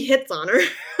 he hits on her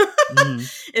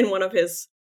Mm-hmm. in one of his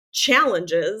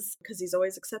challenges, because he's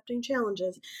always accepting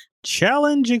challenges.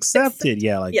 Challenge accepted.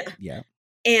 Yeah.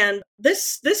 And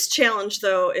this challenge,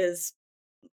 though, is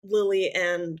Lily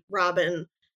and Robin,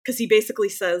 because he basically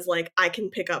says, like, I can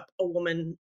pick up a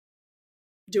woman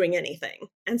doing anything.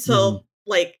 And so,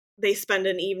 like, they spend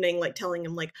an evening, like, telling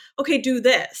him, like, okay, do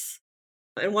this.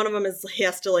 And one of them is he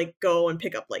has to, like, go and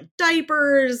pick up, like,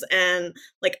 diapers and,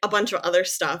 like, a bunch of other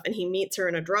stuff. And he meets her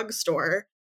in a drugstore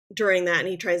during that, and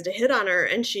he tries to hit on her,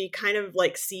 and she kind of,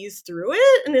 like, sees through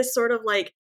it and is sort of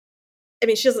like, I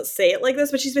mean, she doesn't say it like this,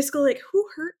 but she's basically like, who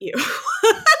hurt you?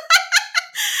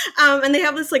 And they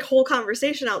have this, like, whole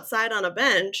conversation outside on a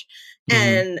bench,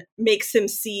 and makes him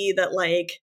see that,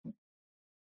 like,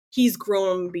 he's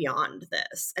grown beyond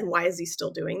this, and why is he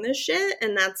still doing this shit?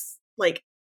 And that's, like,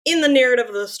 in the narrative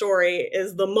of the story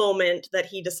is the moment that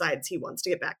he decides he wants to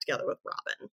get back together with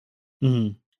Robin.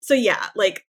 Mm-hmm. So yeah,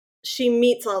 like, she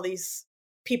meets all these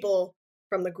people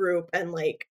from the group and,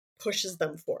 like, pushes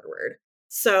them forward.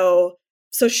 So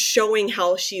showing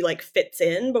how she, like, fits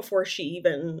in before she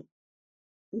even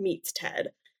meets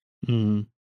Ted. Mm-hmm.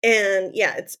 And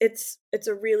yeah, it's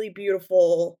a really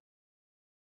beautiful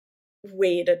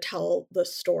way to tell the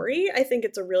story. I think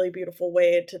it's a really beautiful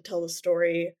way to tell the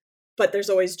story, but there's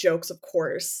always jokes, of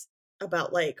course,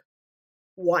 about, like,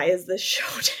 why is this show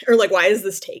or, like, why is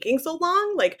this taking so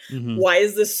long? Like, why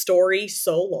is this story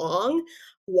so long?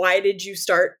 Why did you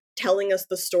start telling us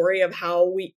the story of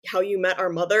how you met our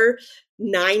mother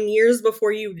 9 years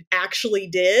before you actually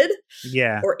did?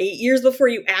 Yeah. Or 8 years before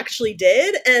you actually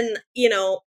did? And, you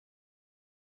know,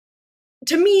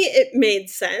 to me, it made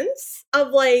sense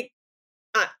of, like,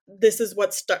 this is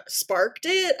what sparked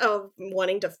it, of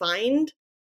wanting to find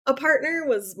a partner,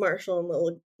 was Marshall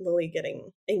and Lily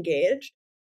getting engaged.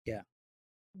 Yeah.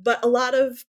 But a lot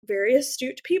of very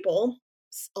astute people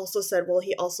also said, well,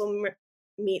 he also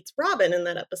meets Robin in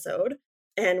that episode.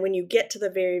 And when you get to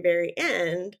the very, very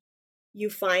end,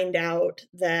 you find out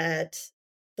that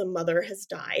the mother has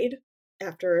died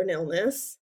after an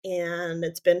illness, and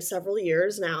it's been several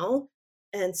years now.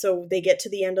 And so they get to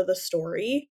the end of the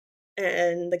story,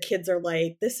 and the kids are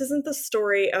like, this isn't the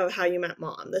story of how you met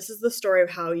Mom. This is the story of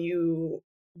how you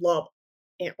love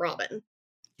Aunt Robin.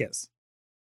 Yes.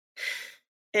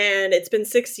 And it's been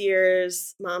 6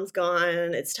 years. Mom's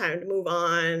gone. It's time to move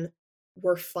on.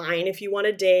 We're fine if you want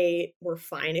to date. We're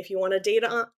fine if you want to date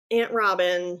Aunt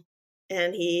Robin.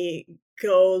 And he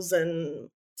goes and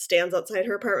stands outside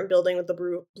her apartment building with the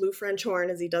blue French horn,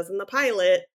 as he does in the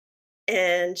pilot.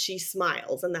 And she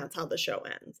smiles, and that's how the show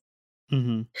ends.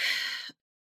 Mm-hmm.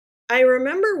 I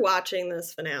remember watching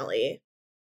this finale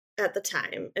at the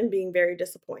time and being very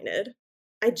disappointed.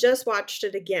 I just watched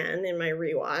it again in my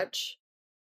rewatch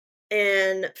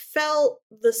and felt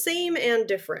the same and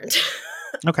different.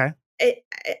 Okay.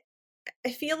 I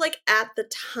feel like at the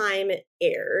time it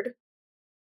aired,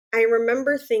 I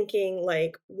remember thinking,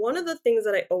 like, one of the things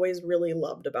that I always really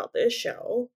loved about this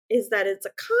show is that it's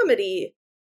a comedy,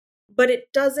 but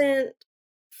it doesn't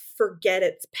forget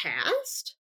its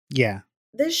past. Yeah.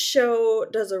 This show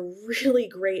does a really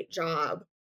great job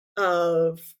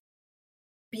of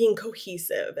being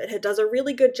cohesive. It does a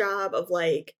really good job of,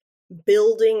 like,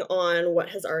 building on what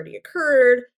has already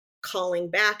occurred, calling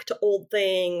back to old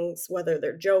things, whether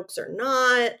they're jokes or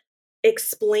not,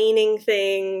 explaining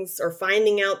things or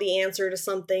finding out the answer to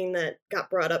something that got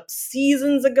brought up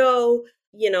seasons ago,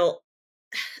 you know.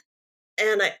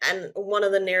 And one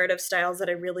of the narrative styles that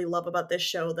I really love about this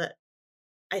show that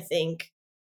I think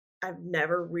I've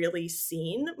never really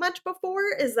seen much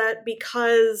before is that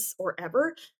because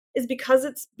is because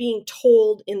it's being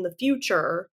told in the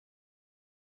future,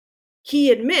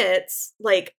 he admits,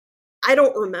 like, I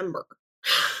don't remember.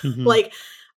 Mhm. Like,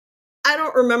 I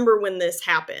don't remember when this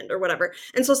happened or whatever.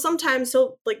 And so sometimes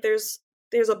he'll, like, there's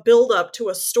a build up to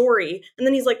a story, and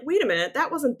then he's like, wait a minute,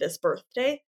 that wasn't this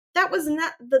birthday. That was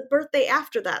not the birthday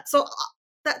after that. So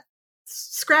that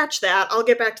scratch that. I'll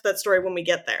get back to that story when we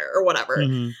get there or whatever.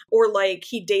 Mhm. Or like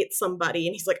he dates somebody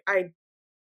and he's like, I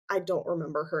don't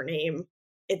remember her name.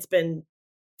 It's been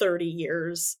 30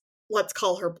 years. Let's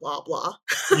call her blah blah.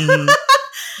 Mhm.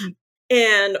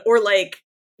 And or like,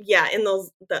 yeah, in the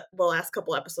last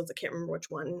couple episodes, I can't remember which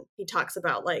one, he talks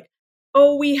about like,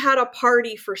 oh, we had a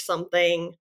party for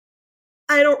something.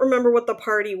 I don't remember what the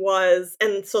party was.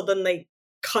 And so then they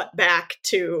cut back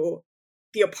to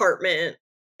the apartment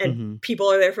and Mhm. people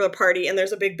are there for the party and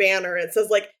there's a big banner. It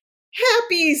says like,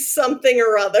 happy something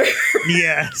or other.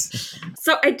 Yes.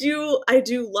 So I do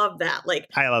love that. Like,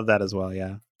 I love that as well,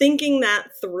 yeah. thinking that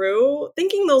through,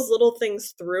 thinking those little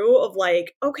things through of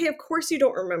like, okay, of course you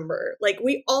don't remember. Like,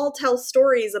 we all tell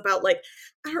stories about like,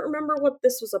 I don't remember what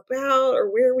this was about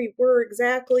or where we were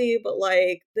exactly, but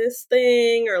like this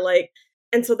thing or like,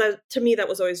 and so that to me, that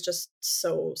was always just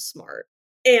so smart.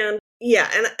 And yeah,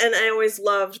 and I always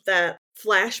loved that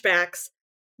flashbacks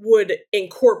would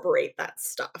incorporate that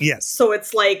stuff. Yes. So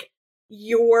it's like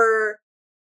you're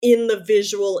in the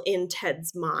visual in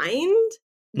Ted's mind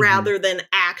rather than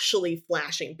actually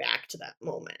flashing back to that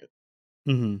moment.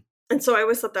 Mm-hmm. And so I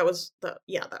always thought that was that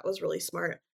was really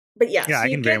smart. But yeah, Yeah, so I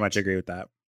can very much agree with that.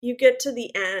 You get to the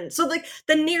end. So like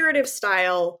the narrative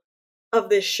style of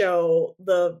this show,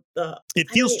 it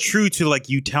feels true to like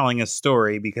you telling a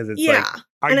story because it's like,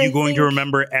 are and you going to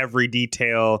remember every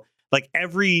detail? Like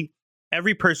every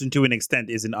person to an extent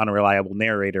is an unreliable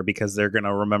narrator because they're going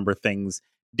to remember things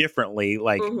differently.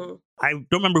 Like I don't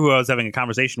remember who I was having a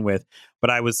conversation with, but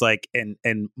I was like, and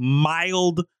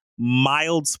mild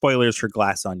spoilers for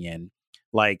Glass Onion,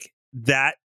 like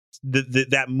that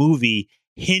that movie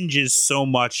hinges so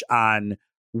much on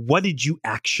what did you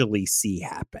actually see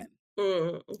happen.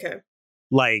 Okay.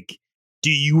 Like,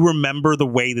 do you remember the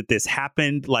way that this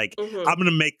happened? Like, I'm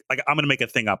gonna make a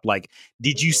thing up. Like,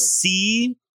 did you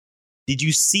see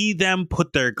them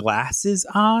put their glasses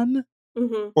on,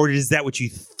 or is that what you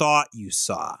thought you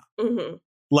saw?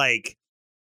 Like,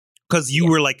 because you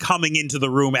were like coming into the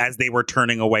room as they were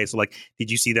turning away. So, like, did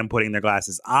you see them putting their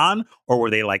glasses on, or were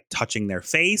they like touching their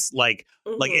face? Like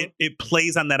it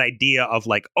plays on that idea of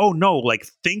like, oh no, like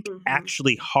think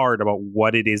actually hard about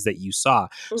what it is that you saw.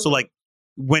 So, like,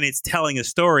 when it's telling a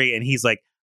story and he's like,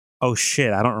 oh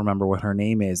shit, I don't remember what her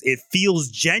name is. It feels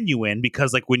genuine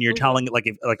because like when you're telling it like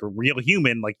a real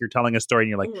human, like you're telling a story and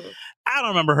you're like, I don't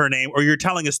remember her name, or you're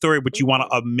telling a story but you want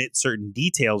to omit certain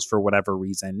details for whatever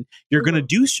reason, you're gonna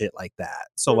do shit like that.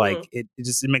 So like it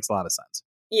makes a lot of sense.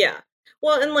 Yeah.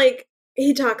 Well, and like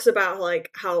he talks about like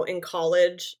how in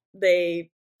college they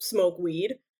smoke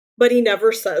weed, but he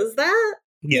never says that.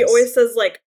 Yes. He always says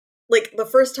like the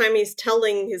first time he's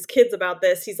telling his kids about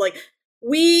this, he's like,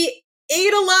 we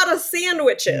ate a lot of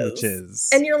sandwiches.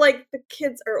 And you're like, the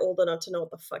kids are old enough to know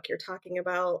what the fuck you're talking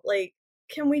about. Like,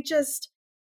 can we just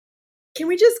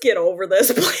get over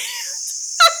this,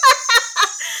 please?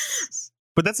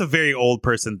 But that's a very old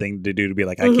person thing to do, to be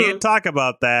like, I can't talk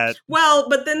about that. Well,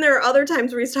 but then there are other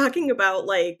times where he's talking about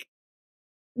like,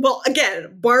 well,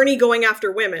 again, Barney going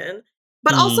after women,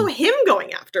 but also him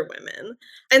going after women.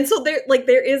 And so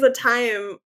there is a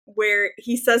time where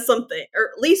he says something, or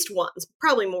at least once,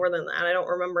 probably more than that, I don't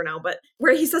remember now, but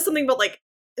where he says something about like,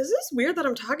 is this weird that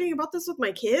I'm talking about this with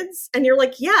my kids? And you're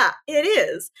like, yeah, it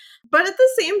is. But at the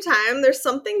same time, there's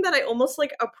something that I almost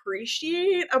like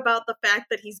appreciate about the fact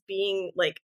that he's being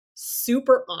like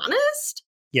super honest.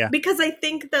 Yeah. Because I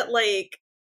think that like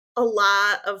a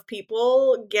lot of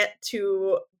people get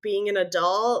to being an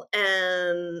adult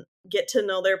and get to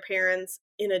know their parents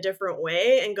in a different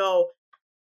way and go,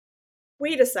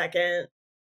 wait a second,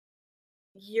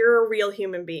 you're a real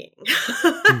human being.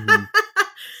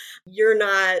 You're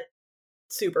not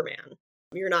Superman.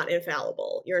 You're not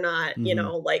infallible. You're not, you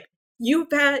know, like you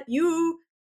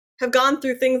have gone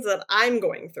through things that I'm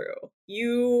going through.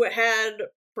 You had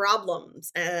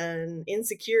problems and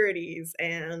insecurities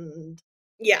and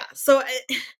yeah. So,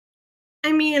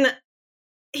 I mean,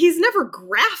 he's never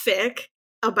graphic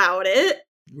about it.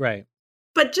 Right.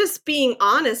 But just being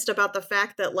honest about the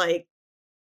fact that like,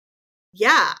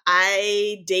 yeah,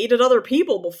 I dated other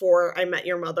people before I met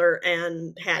your mother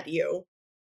and had you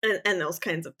and those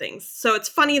kinds of things. So it's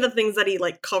funny the things that he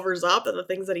like covers up and the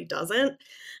things that he doesn't.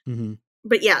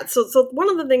 But yeah, so one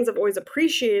of the things I've always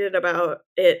appreciated about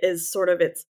it is sort of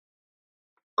its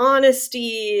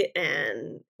honesty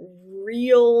and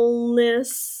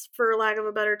realness, for lack of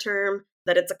a better term,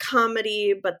 that it's a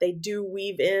comedy, but they do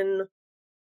weave in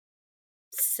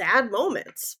sad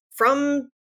moments from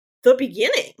the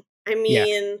beginning. I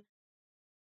mean,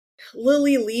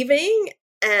 Lily leaving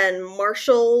and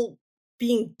Marshall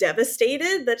being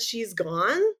devastated that she's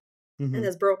gone and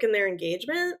has broken their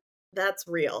engagement, that's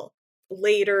real.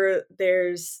 Later,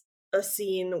 there's a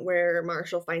scene where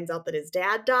Marshall finds out that his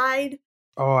dad died.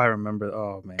 Oh, I remember.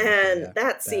 Oh, man. And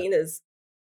that scene is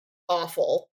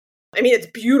awful. I mean, it's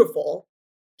beautiful.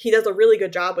 He does a really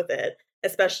good job with it,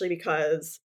 especially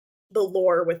because the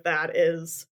lore with that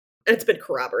is, and it's been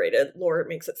corroborated, lore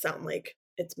makes it sound like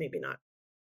it's maybe not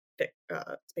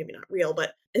real,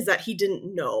 but is that he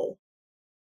didn't know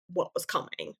what was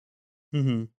coming.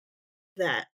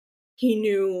 That he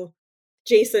knew,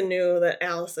 Jason knew that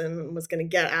Allison was going to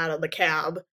get out of the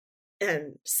cab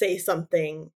and say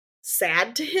something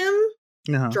sad to him,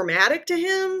 dramatic to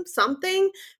him,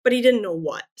 something, but he didn't know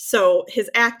what. So his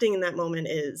acting in that moment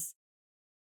is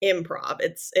improv.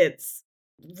 It's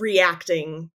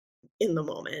reacting in the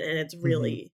moment, and it's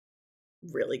really,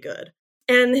 really good.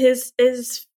 And his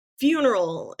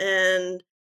funeral and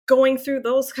going through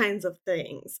those kinds of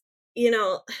things, you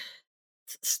know,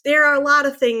 there are a lot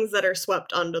of things that are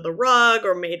swept under the rug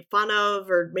or made fun of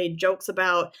or made jokes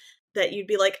about that you'd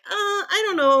be like, I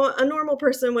don't know, a normal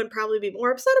person would probably be more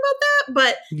upset about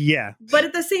that. But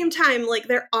at the same time, like,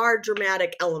 there are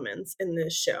dramatic elements in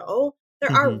this show.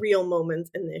 There are real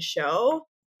moments in this show.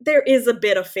 There is a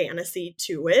bit of fantasy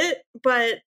to it,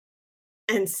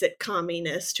 and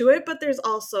sitcominess to it, but there's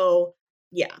also,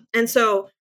 and so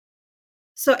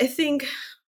I think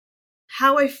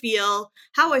how I felt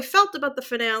about the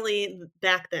finale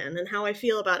back then and how I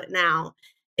feel about it now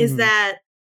is that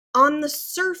on the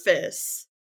surface,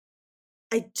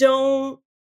 I don't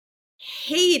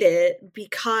hate it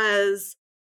because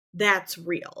that's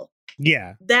real.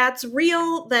 Yeah. That's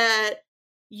real, that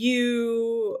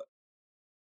you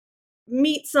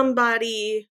meet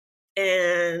somebody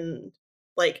and,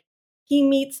 like, he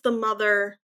meets the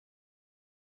mother,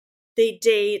 they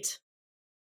date,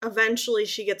 eventually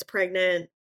she gets pregnant,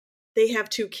 they have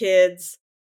 2 kids,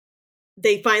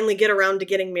 they finally get around to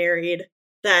getting married,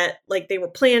 that, like, they were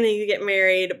planning to get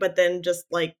married, but then just,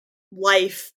 like,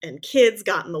 life and kids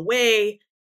got in the way,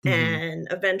 and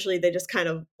eventually they just kind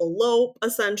of elope,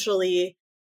 essentially,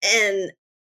 and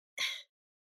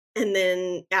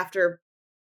then after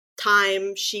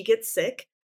time, she gets sick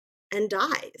and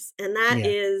dies, and that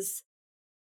is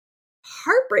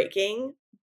heartbreaking,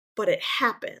 but it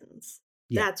happens.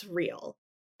 That's real.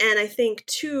 And I think,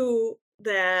 too,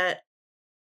 that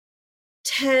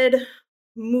Ted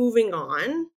moving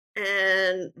on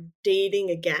and dating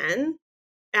again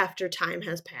after time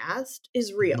has passed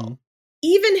is real.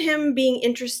 Even him being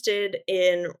interested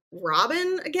in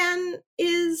Robin again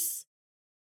is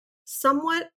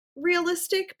somewhat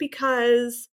realistic,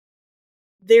 because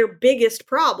their biggest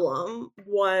problem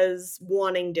was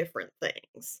wanting different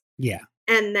things. Yeah.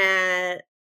 And that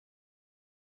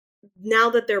now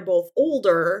that they're both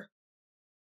older,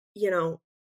 you know,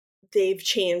 they've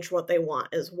changed what they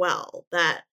want as well.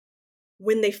 That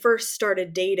when they first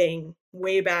started dating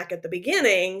way back at the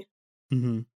beginning,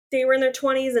 they were in their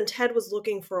 20s and Ted was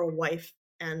looking for a wife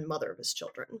and mother of his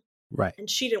children. Right. And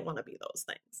she didn't want to be those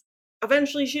things.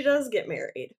 Eventually she does get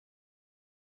married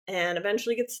and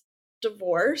eventually gets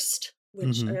divorced,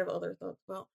 which I have other thoughts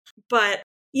about. But,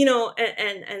 you know,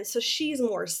 and so she's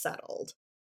more settled.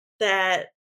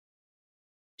 That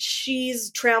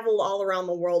she's traveled all around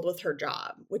the world with her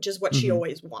job, which is what she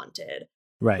always wanted.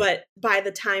 Right. But by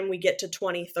the time we get to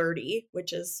 2030,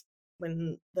 which is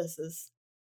when this is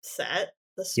set,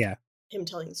 him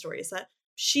telling the story is set,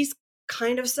 she's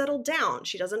kind of settled down.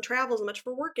 She doesn't travel as much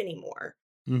for work anymore.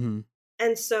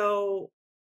 And so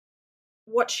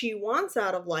what she wants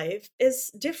out of life is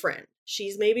different.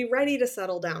 She's maybe ready to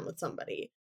settle down with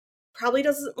somebody. Probably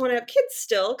doesn't want to have kids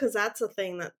still, because that's a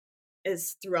thing that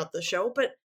is throughout the show,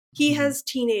 but he has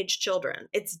teenage children.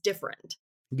 It's different.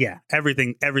 Yeah.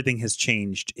 Everything has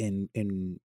changed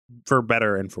in for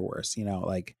better and for worse, you know,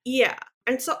 like. Yeah.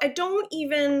 And so I don't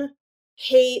even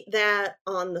hate that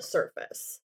on the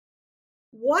surface.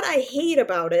 What I hate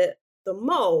about it the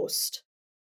most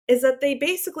is that they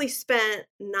basically spent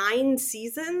 9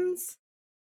 seasons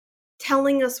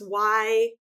telling us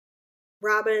why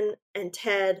Robin and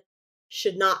Ted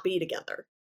should not be together.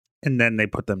 And then they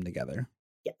put them together.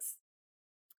 Yes.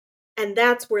 And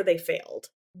that's where they failed.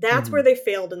 That's where they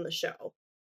failed in the show.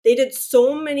 They did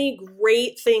so many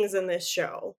great things in this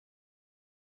show.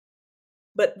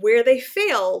 But where they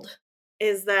failed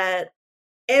is that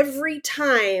every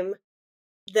time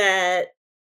that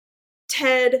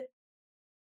Ted,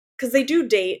 because they do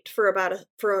date for the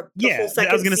full second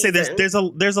I was gonna say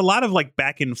season. there's a lot of like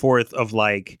back and forth of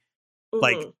like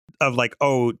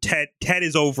oh, Ted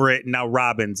is over it, now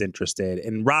Robin's interested,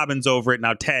 and Robin's over it,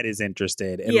 now Ted is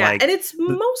interested, and and it's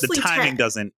mostly the timing Ted.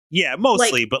 doesn't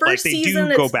mostly, but like they season,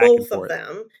 do go it's back both and forth of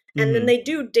them, and then they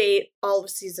do date all of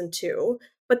season 2,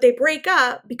 but they break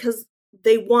up because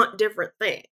they want different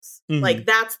things. Like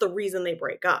that's the reason they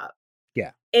break up.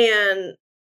 Yeah. And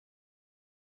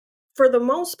for the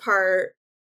most part,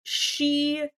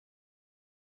 she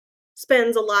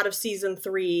spends a lot of season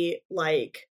 3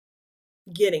 like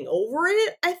getting over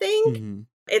it, I think.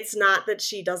 It's not that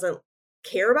she doesn't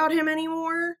care about him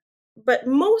anymore, but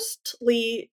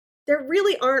mostly there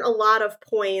really aren't a lot of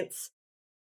points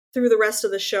through the rest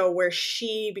of the show where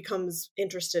she becomes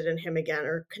interested in him again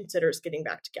or considers getting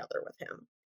back together with him.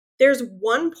 There's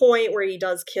one point where he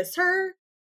does kiss her,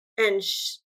 and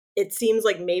it seems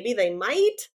like maybe they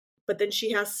might, but then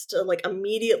she has to like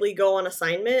immediately go on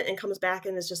assignment and comes back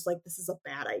and is just like, this is a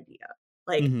bad idea.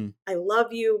 Like, I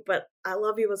love you, but I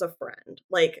love you as a friend,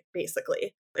 like,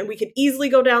 basically. And we could easily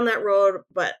go down that road,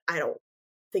 but I don't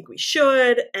think we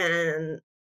should. And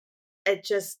it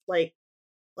just, like,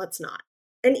 let's not.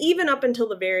 And even up until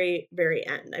the very, very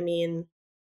end, I mean,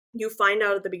 you find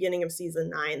out at the beginning of season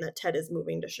 9 that Ted is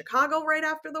moving to Chicago right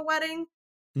after the wedding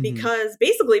because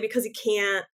he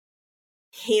can't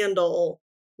handle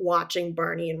watching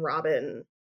Barney and Robin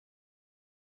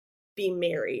be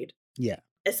married. Yeah.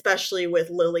 Especially with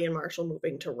Lily and Marshall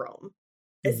moving to Rome.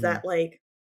 Is that like,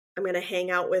 I'm going to hang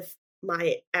out with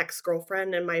my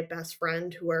ex-girlfriend and my best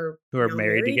friend who are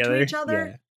married together to each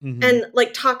other. Yeah. And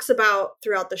like talks about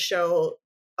throughout the show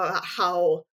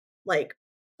how like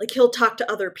he'll talk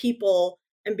to other people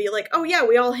and be like, oh yeah,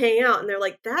 we all hang out. And they're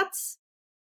like, that's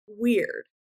weird.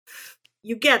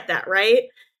 You get that, right?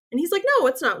 And he's like, no,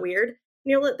 it's not weird.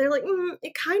 And they're like,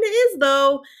 it kind of is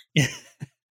though.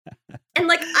 And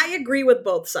like, I agree with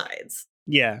both sides.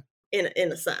 Yeah. In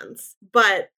a sense.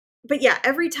 But yeah,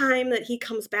 every time that he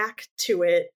comes back to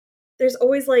it, there's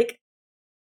always like,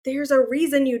 there's a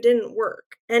reason you didn't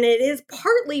work. And it is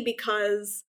partly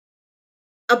because,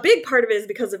 a big part of it is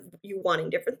because of you wanting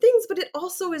different things, but it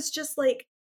also is just like,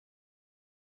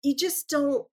 you just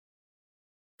don't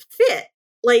fit.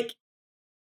 Like,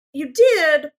 you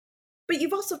did, but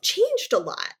you've also changed a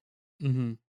lot.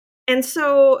 And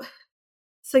so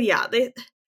yeah, at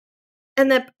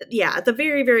the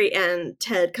very, very end,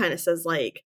 Ted kind of says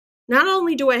like, not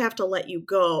only do I have to let you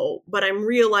go, but I'm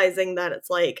realizing that it's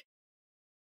like,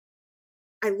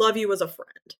 I love you as a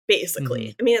friend,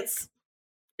 basically. I mean,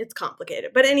 it's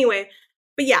complicated, but anyway,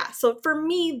 but yeah, so for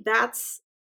me, that's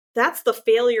the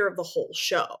failure of the whole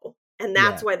show. And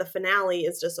that's why the finale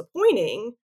is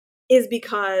disappointing, is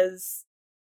because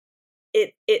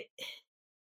it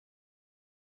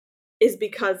is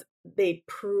because they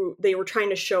were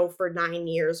trying to show for 9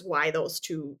 years why those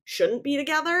two shouldn't be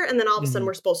together, and then all of a sudden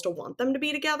we're supposed to want them to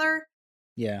be together.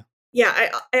 Yeah.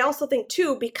 I also think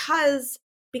too, because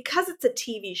it's a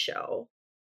TV show,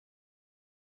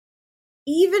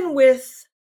 even with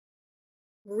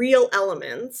real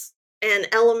elements and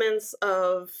elements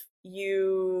of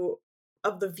the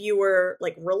viewer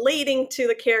like relating to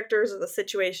the characters or the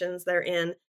situations they're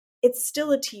in, it's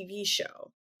still a TV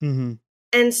show.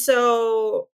 And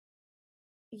so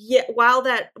while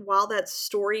that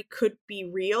story could be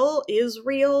real, is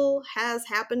real, has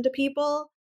happened to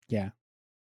people. Yeah.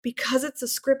 Because it's a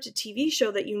scripted TV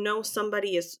show that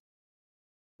somebody is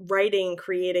writing,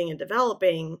 creating, and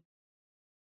developing,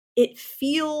 it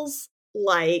feels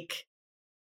like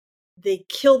they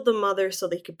killed the mother so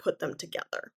they could put them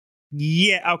together.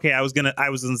 Yeah, okay. I was gonna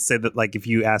say that, like, if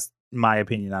you asked my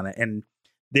opinion on it, and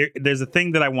there's a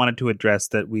thing that I wanted to address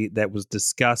that was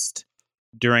discussed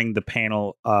during the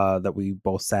panel that we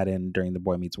both sat in during the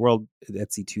Boy Meets World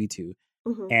at C2E2.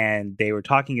 And they were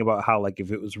talking about how, like,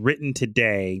 if it was written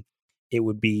today, it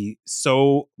would be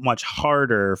so much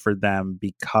harder for them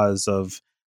because of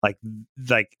like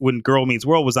when Girl Meets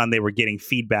World was on, they were getting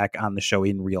feedback on the show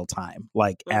in real time,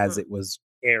 like as it was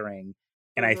airing.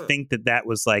 And I think that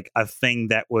was like a thing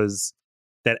that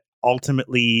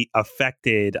ultimately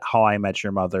affected How I Met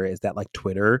Your Mother, is that like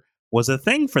Twitter was a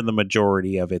thing for the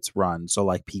majority of its run. So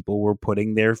like people were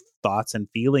putting their thoughts and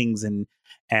feelings and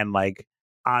like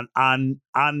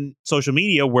on social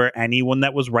media, where anyone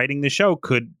that was writing the show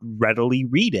could readily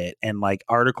read it, and like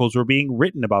articles were being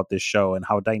written about this show and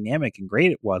how dynamic and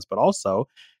great it was, but also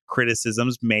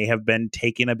criticisms may have been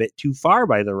taken a bit too far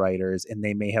by the writers, and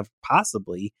they may have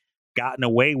possibly gotten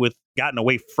away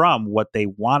from what they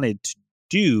wanted to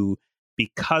do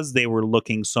because they were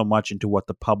looking so much into what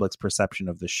the public's perception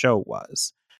of the show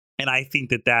was. And I think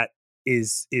that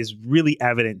is really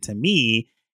evident to me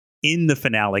in the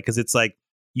finale, because it's like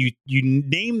you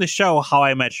name the show How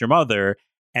I Met Your Mother,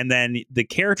 and then the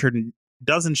character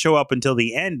doesn't show up until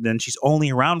the end, and she's only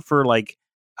around for like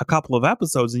a couple of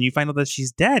episodes, and you find out that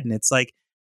she's dead. And it's like,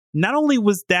 not only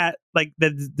was that like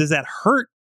that, does that hurt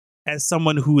as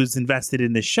someone who is invested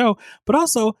in this show, but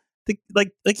also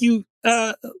like you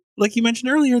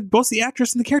mentioned earlier, both the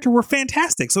actress and the character were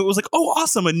fantastic. So it was like, oh,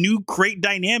 awesome, a new great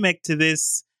dynamic to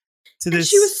this and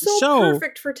she was so show.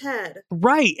 Perfect for Ted,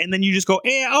 right? And then you just go,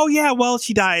 oh yeah, well,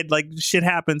 she died, like shit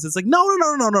happens. It's like,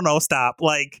 no, stop.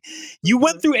 Like, you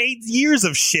went through 8 years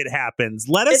of shit happens.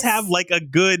 Let us have like a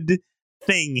good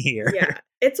thing here. Yeah,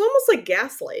 it's almost like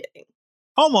gaslighting.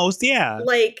 Almost, yeah.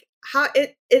 Like, how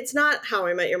it's not How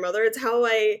I Met Your Mother, it's How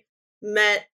I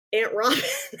Met Aunt Robin.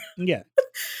 Yeah.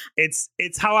 It's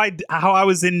how I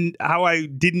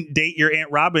didn't date your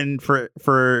Aunt Robin for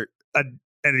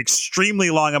an extremely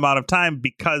long amount of time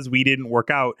because we didn't work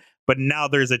out, but now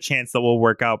there's a chance that we'll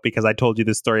work out because I told you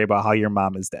this story about how your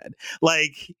mom is dead.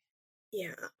 Like,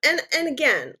 yeah. And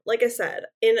again, like I said,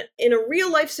 in a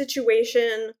real life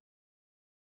situation,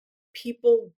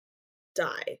 people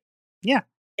die. Yeah.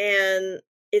 And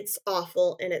it's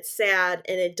awful and it's sad,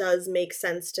 and it does make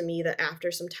sense to me that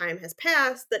after some time has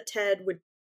passed that Ted would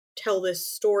tell this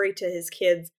story to his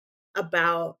kids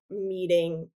about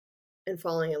meeting and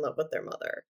falling in love with their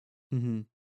mother. Mm-hmm.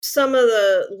 Some of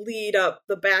the lead up,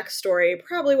 the backstory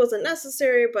probably wasn't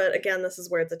necessary, but again, this is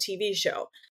where it's a TV show.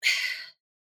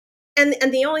 And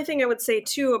the only thing I would say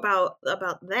too about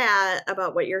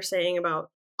what you're saying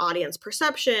about audience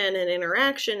perception and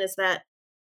interaction is that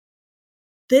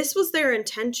this was their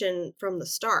intention from the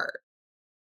start.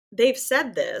 They've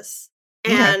said this,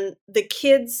 and the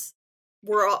kids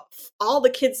were all the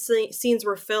kids scenes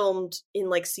were filmed in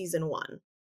like season 1.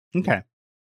 Okay.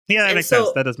 Yeah, that makes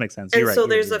sense. That does make sense. And you're right. So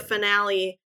there's a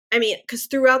finale. I mean, because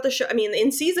throughout the show, I mean,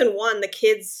 in season 1, the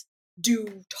kids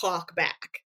do talk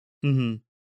back. Mm-hmm.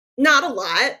 Not a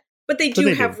lot, but they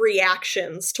do have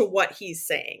reactions to what he's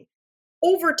saying.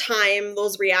 Over time,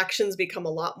 those reactions become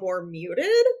a lot more muted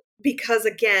because,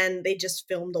 again, they just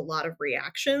filmed a lot of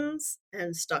reactions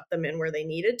and stuck them in where they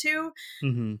needed to.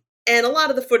 Mm-hmm. And a lot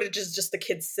of the footage is just the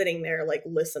kids sitting there, like,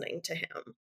 listening to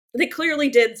him. They clearly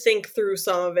did think through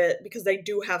some of it because they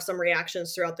do have some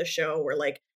reactions throughout the show where,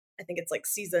 like, I think it's like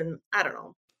season, I don't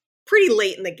know, pretty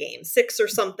late in the game, 6 or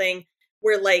something,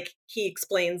 where, like, he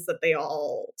explains that they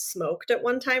all smoked at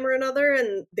one time or another,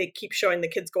 and they keep showing the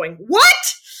kids going, what?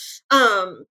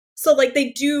 So, like,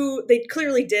 they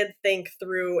clearly did think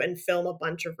through and film a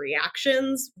bunch of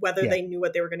reactions, whether they knew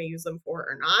what they were going to use them for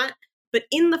or not. But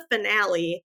in the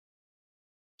finale,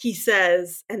 he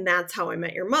says, and that's how I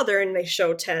met your mother, and they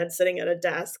show Ted sitting at a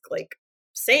desk, like,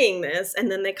 saying this,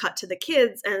 and then they cut to the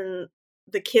kids, and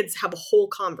the kids have a whole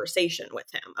conversation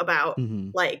with him about,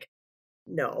 like,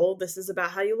 no, this is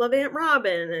about how you love Aunt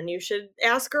Robin, and you should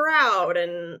ask her out,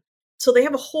 and so they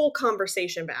have a whole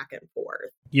conversation back and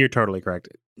forth. You're totally correct.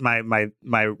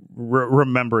 My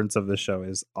remembrance of the show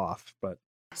is off, but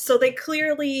so they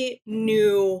clearly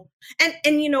knew,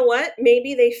 and you know what?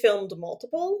 Maybe they filmed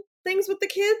multiple things with the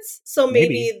kids, so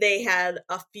maybe they had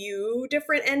a few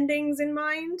different endings in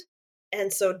mind,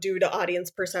 and so due to audience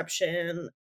perception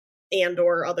and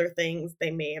or other things,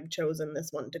 they may have chosen this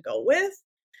one to go with.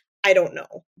 I don't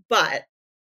know, but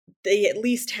they at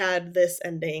least had this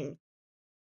ending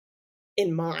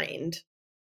in mind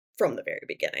from the very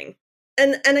beginning.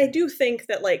 And I do think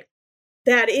that, like,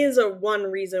 that is one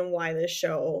reason why this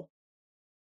show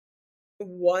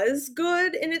was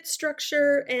good in its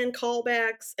structure and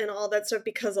callbacks and all that stuff,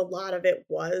 because a lot of it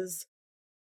was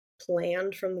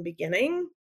planned from the beginning.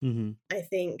 I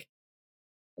think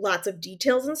lots of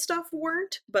details and stuff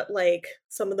weren't, but, like,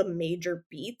 some of the major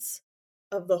beats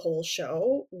of the whole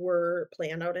show were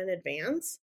planned out in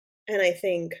advance. And I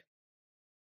think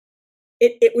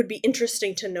it would be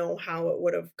interesting to know how it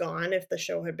would have gone if the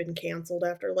show had been canceled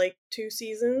after, like, 2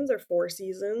 seasons or 4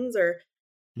 seasons, or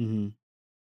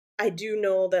I do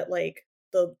know that, like,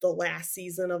 the last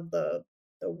season of the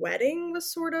wedding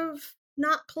was sort of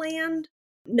not planned,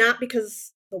 not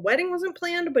because the wedding wasn't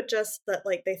planned, but just that,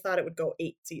 like, they thought it would go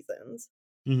 8 seasons,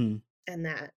 and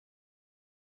that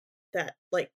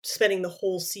like spending the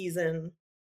whole season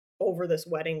over this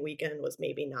wedding weekend was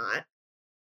maybe not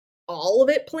all of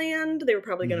it planned. They were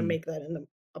probably going to make that into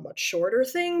a much shorter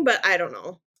thing, but I don't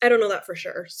know that for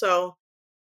sure. So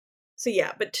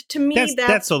yeah, but to me,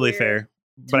 that's totally fair.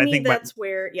 But I think that's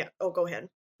where, yeah. Oh, go ahead.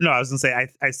 No, I was gonna say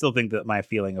I still think that my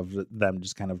feeling of them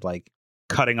just kind of like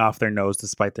cutting off their nose to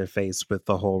spite their face with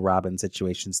the whole Robin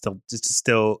situation.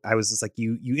 Still, I was just like,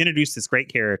 you introduced this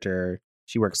great character.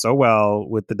 She works so well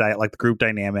with the the group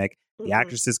dynamic. The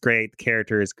actress is great. The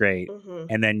character is great.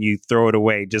 And then you throw it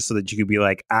away just so that you could be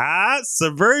like,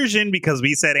 subversion, because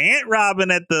we said Aunt Robin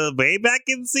at the way back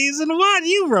in season 1.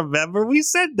 You remember we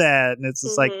said that. And it's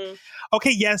just like,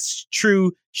 okay, yes,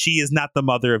 true. She is not the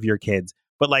mother of your kids.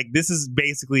 But like, this is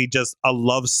basically just a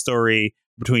love story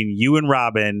between you and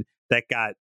Robin that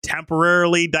got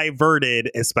temporarily diverted,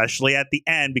 especially at the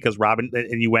end, because Robin,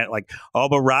 and you went like, oh,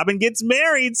 but Robin gets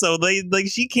married, so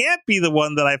she can't be the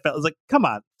one that I felt. It's like, come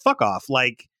on, fuck off.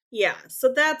 Like, yeah,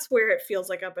 so that's where it feels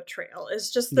like a betrayal.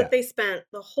 It's just that they spent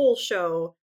the whole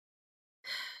show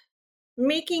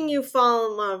making you fall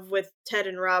in love with Ted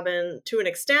and Robin to an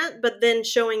extent, but then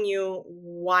showing you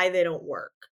why they don't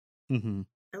work. And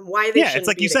why they shouldn't it's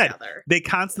like be you together. said, they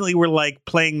constantly were like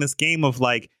playing this game of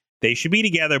like, they should be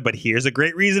together, but here's a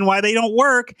great reason why they don't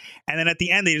work. And then at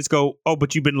the end, they just go, oh,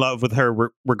 but you've been in love with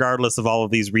her regardless of all of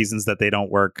these reasons that they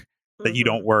don't work, that you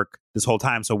don't work this whole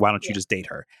time. So why don't you just date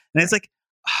her? And it's like,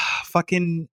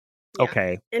 fucking,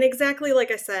 okay. And exactly like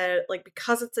I said, like,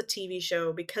 because it's a TV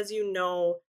show, because you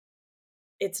know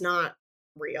it's not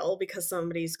real, because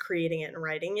somebody's creating it and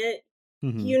writing it,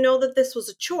 you know that this was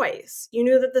a choice. You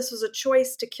knew that this was a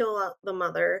choice to kill out the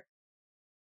mother,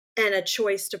 and a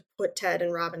choice to put Ted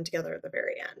and Robin together at the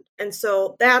very end. And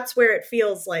so that's where it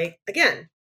feels like, again,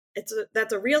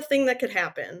 that's a real thing that could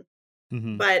happen.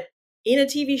 But in a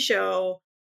TV show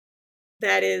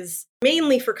that is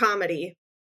mainly for comedy,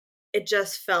 it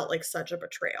just felt like such a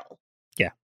betrayal.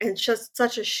 Yeah. And just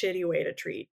such a shitty way to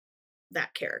treat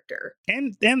that character.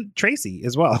 And Tracy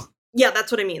as well. Yeah,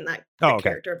 that's what I mean. That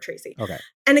character of Tracy. Okay.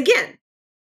 And again,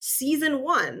 season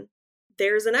 1,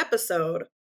 there's an episode.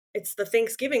 It's the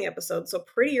Thanksgiving episode, so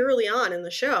pretty early on in the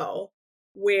show,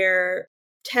 where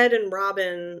Ted and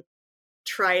Robin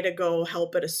try to go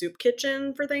help at a soup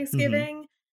kitchen for Thanksgiving,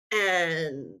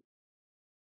 and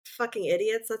fucking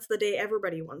idiots, that's the day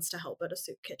everybody wants to help at a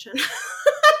soup kitchen.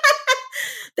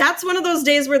 That's one of those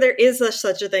days where there is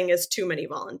such a thing as too many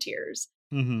volunteers.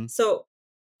 So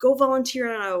go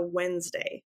volunteer on a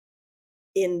Wednesday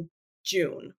in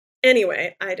June.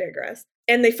 Anyway, I digress.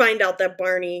 And they find out that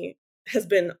Barney has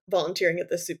been volunteering at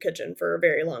the soup kitchen for a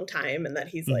very long time, and that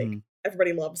he's like,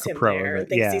 everybody loves him there and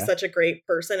thinks he's such a great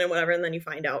person and whatever. And then you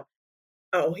find out,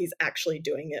 oh, he's actually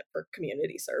doing it for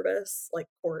community service, like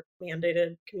court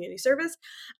mandated community service.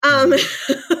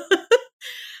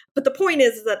 But the point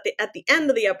is that at the end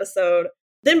of the episode,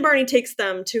 then Barney takes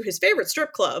them to his favorite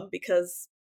strip club, because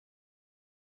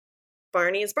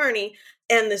Barney is Barney.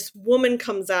 And this woman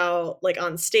comes out like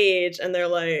on stage, and they're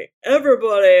like,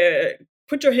 everybody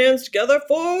put your hands together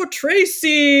for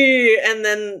Tracy. And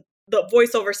then the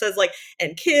voiceover says like,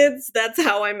 and kids, that's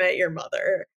how I met your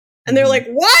mother. And they're like,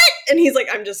 what? And he's like,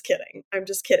 I'm just kidding. I'm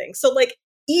just kidding. So like,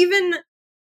 even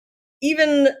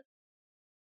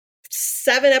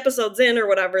 7 episodes in or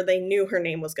whatever, they knew her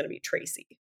name was going to be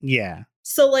Tracy. Yeah.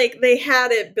 So like, they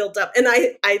had it built up. And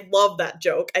I love that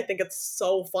joke. I think it's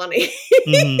so funny.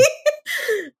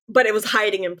 But it was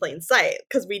hiding in plain sight,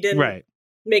 because we didn't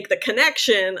make the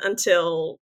connection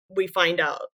until we find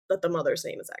out that the mother's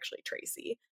name is actually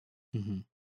Tracy.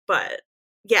 But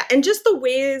yeah, and just the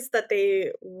ways that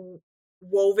they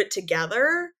wove it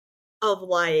together, of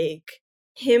like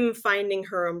him finding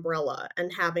her umbrella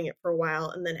and having it for a while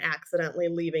and then accidentally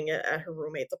leaving it at her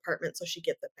roommate's apartment so she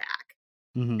gets it back.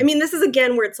 I mean, this is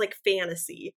again where it's like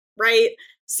fantasy, right?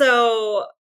 So,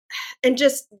 and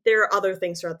just there are other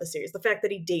things throughout the series. The fact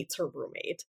that he dates her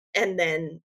roommate and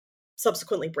then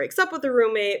subsequently breaks up with the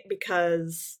roommate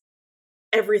because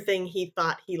everything he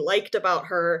thought he liked about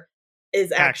her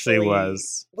is actually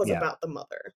was about the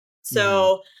mother.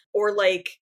 So, or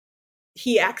like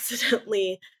he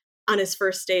accidentally, on his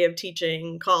first day of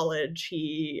teaching college,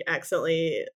 he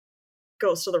accidentally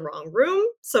goes to the wrong room.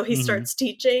 So he starts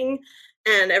teaching,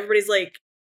 and everybody's like,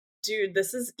 dude,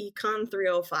 this is Econ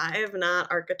 305, not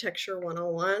Architecture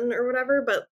 101 or whatever.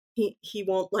 But he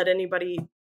won't let anybody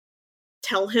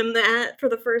tell him that for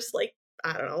the first, like,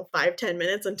 I don't know, 5-10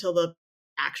 minutes until the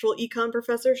actual econ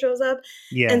professor shows up.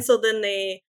 Yeah. And so then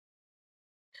they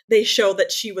show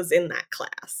that she was in that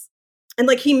class. And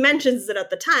like he mentions it at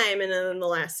the time, and then in the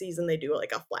last season they do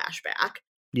like a flashback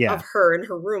of her and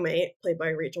her roommate, played by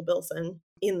Rachel Bilson,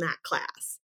 in that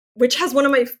class, which has one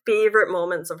of my favorite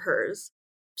moments of hers.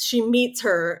 She meets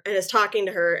her and is talking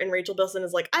to her, and Rachel Bilson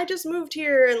is like, I just moved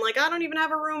here, and like I don't even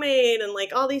have a roommate, and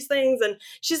like all these things. And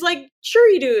she's like, sure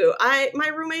you do. My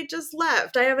roommate just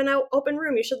left. I have an open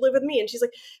room. You should live with me. And she's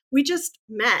like, we just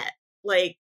met.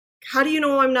 Like, how do you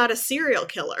know I'm not a serial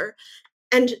killer?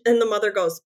 And the mother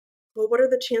goes, well, what are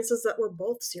the chances that we're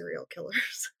both serial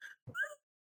killers?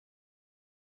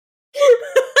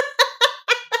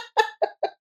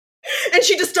 And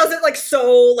she just does it like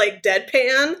so like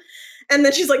deadpan. And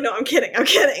then she's like, no, I'm kidding.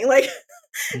 Like,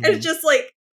 and it's just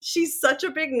like, she's such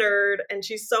a big nerd and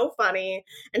she's so funny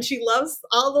and she loves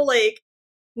all the like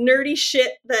nerdy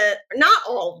shit that, not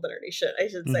all of the nerdy shit, I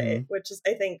should say, which is,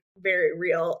 I think, very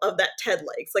real of that Ted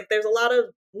likes. Like, there's a lot of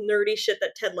nerdy shit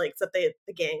that Ted likes that the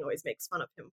gang always makes fun of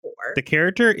him for. The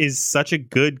character is such a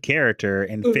good character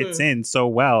and fits in so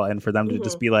well. And for them to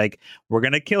just be like, we're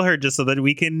going to kill her just so that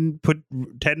we can put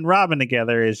Ted and Robin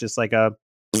together is just like a...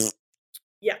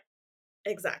 Yeah,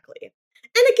 exactly.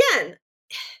 And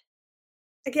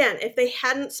again, if they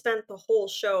hadn't spent the whole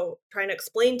show trying to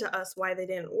explain to us why they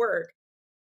didn't work,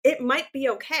 it might be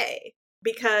okay.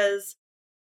 Because,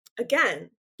 again,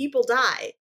 people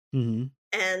die.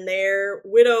 And their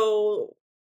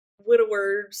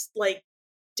widowers, like,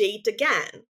 date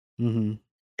again.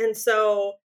 And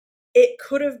so it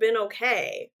could have been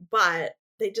okay, but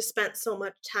they just spent so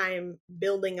much time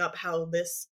building up how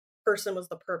this person was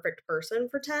the perfect person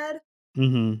for Ted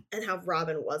and how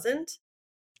Robin wasn't.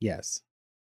 Yes.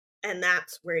 And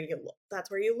that's where you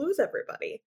lose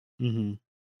everybody. And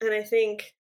I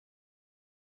think,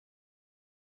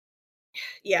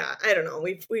 yeah, I don't know.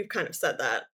 We've kind of said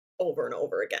that over and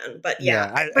over again, but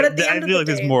yeah. But at the end I of feel the like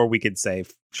day, there's more we could say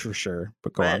for sure.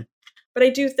 But go on. But I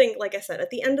do think, like I said, at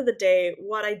the end of the day,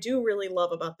 what I do really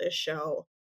love about this show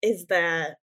is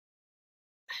that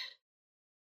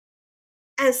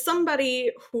as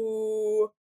somebody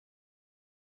who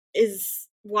is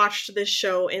watched this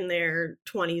show in their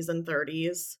 20s and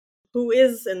 30s, who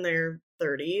is in their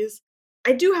 30s,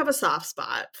 I do have a soft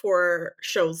spot for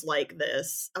shows like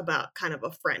this about kind of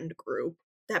a friend group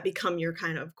that become your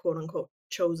kind of quote unquote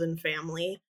chosen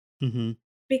family.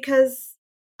 Because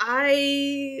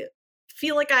I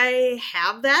feel like I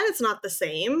have that. It's not the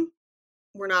same.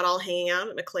 We're not all hanging out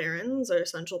at McLaren's or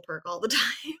Central Perk all the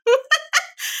time.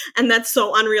 And that's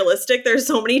so unrealistic. There's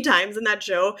so many times in that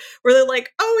show where they're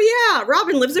like, oh yeah,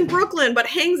 Robin lives in Brooklyn but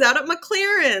hangs out at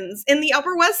McLaren's in the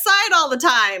Upper West Side all the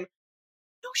time.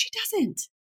 No, she doesn't.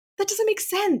 That doesn't make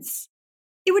sense.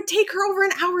 It would take her over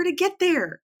an hour to get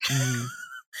there.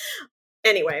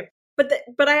 Anyway, but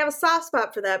I have a soft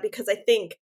spot for that because I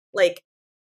think like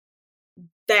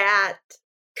that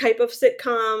type of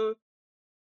sitcom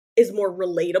is more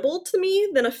relatable to me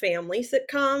than a family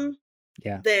sitcom.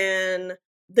 Yeah. Than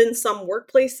some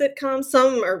workplace sitcoms.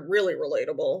 Some are really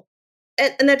relatable.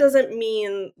 And that doesn't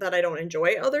mean that I don't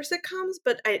enjoy other sitcoms,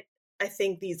 but I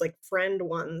think these like friend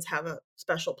ones have a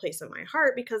special place in my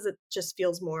heart because it just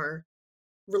feels more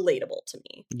relatable to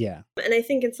me. Yeah. And I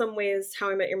think in some ways How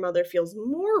I Met Your Mother feels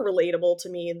more relatable to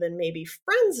me than maybe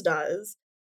Friends does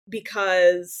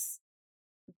because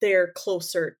they're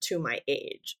closer to my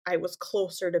age. I was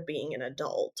closer to being an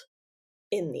adult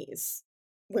in these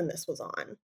when this was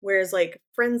on. Whereas like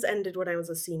Friends ended when I was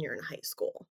a senior in high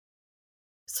school.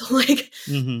 So like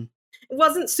it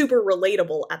wasn't super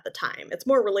relatable at the time. It's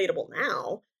more relatable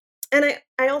now. And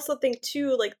I also think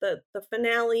too, like the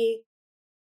finale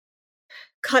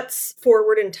cuts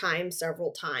forward in time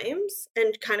several times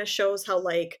and kind of shows how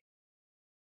like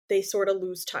they sort of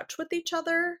lose touch with each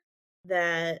other,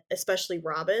 that especially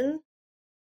Robin,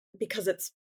 because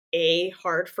it's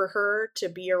hard for her to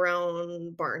be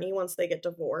around Barney once they get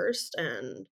divorced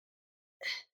and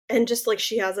just like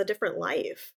she has a different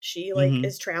life. She like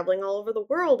is traveling all over the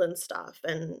world and stuff,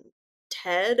 and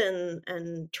Ted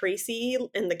and Tracy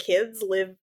and the kids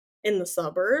live in the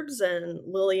suburbs, and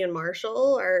Lily and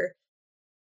Marshall are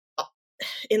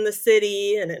in the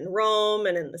city and in Rome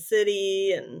and in the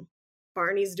city, and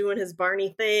Barney's doing his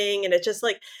Barney thing, and it's just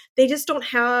like they just don't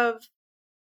have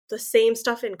the same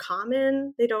stuff in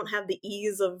common. They don't have the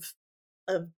ease of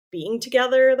being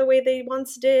together the way they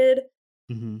once did.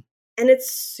 And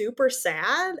it's super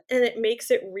sad, and it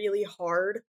makes it really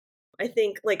hard. I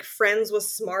think like Friends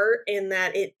was smart in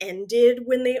that it ended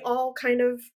when they all kind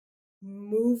of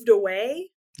moved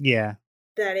away. Yeah.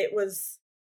 That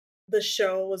the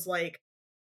show was like,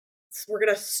 we're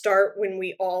going to start when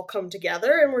we all come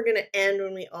together and we're going to end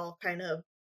when we all kind of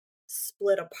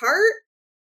split apart.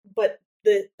 But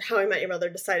How I Met Your Mother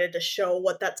decided to show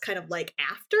what that's kind of like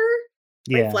after,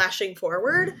 by flashing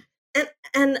forward.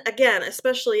 And again,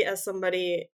 especially as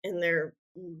somebody in their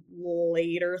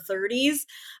later 30s,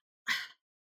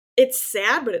 it's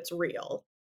sad, but it's real.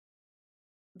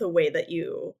 The way that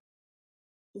you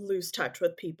lose touch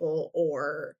with people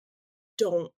or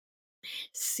don't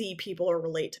see people or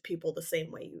relate to people the same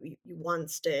way you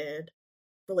once did.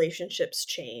 Relationships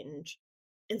change.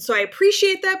 And so I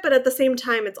appreciate that, but at the same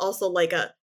time, it's also like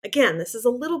again, this is a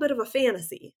little bit of a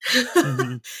fantasy.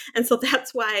 Mm-hmm. And so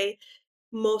that's why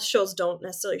most shows don't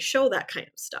necessarily show that kind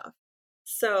of stuff.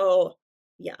 So,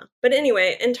 yeah. But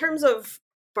anyway, in terms of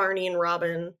Barney and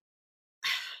Robin,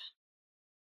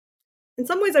 in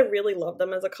some ways I really love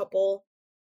them as a couple.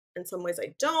 In some ways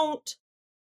I don't.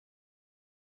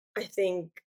 I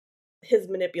think his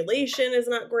manipulation is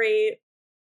not great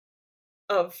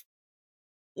of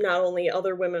not only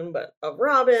other women, but of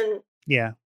Robin.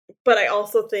 Yeah. But I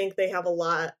also think they have a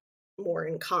lot more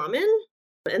in common.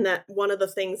 And that one of the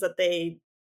things that they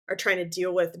are trying to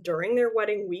deal with during their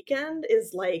wedding weekend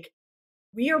is like,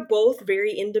 we are both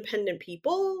very independent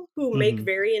people who make Mm-hmm.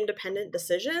 very independent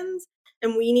decisions.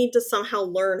 And we need to somehow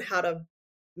learn how to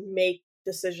make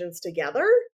decisions together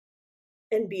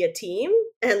and be a team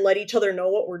and let each other know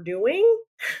what we're doing.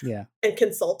 Yeah. And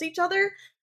consult each other.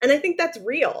 And I think that's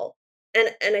real. And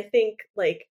I think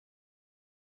like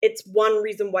it's one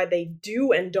reason why they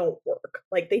do and don't work.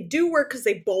 Like they do work because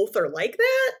they both are like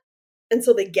that. And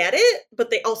so they get it,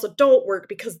 but they also don't work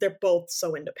because they're both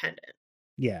so independent.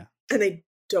 Yeah. And they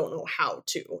don't know how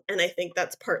to. And I think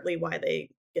that's partly why they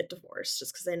get divorced,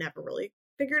 just because they never really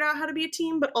figured out how to be a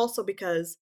team, but also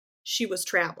because she was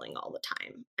traveling all the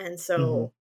time. And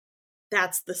so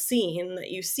that's the scene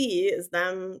that you see is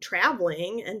them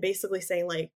traveling and basically saying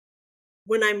like,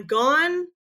 when I'm gone,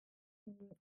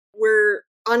 we're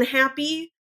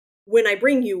unhappy. When I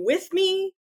bring you with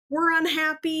me, we're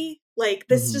unhappy. Like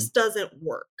this just doesn't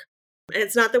work. And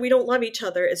it's not that we don't love each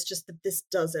other, it's just that this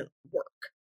doesn't work.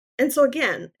 And so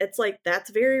again, it's like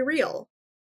that's very real.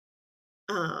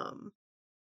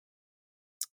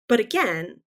 But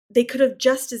again, they could have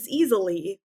just as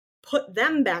easily put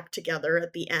them back together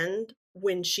at the end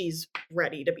when she's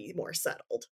ready to be more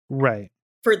settled. Right.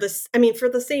 For the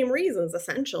same reasons,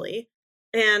 essentially.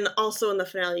 And also in the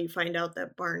finale, you find out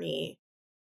that Barney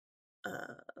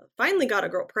finally got a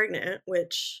girl pregnant,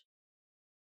 which,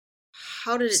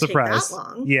 how did it Surprise. take that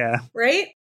long? Yeah. Right?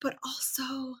 But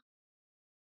also,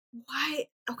 why?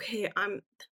 Okay,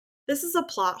 this is a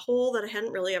plot hole that I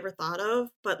hadn't really ever thought of,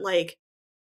 but like,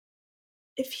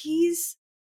 if he's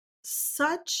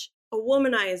such a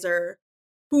womanizer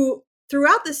who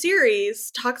throughout the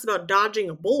series talks about dodging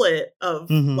a bullet of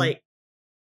like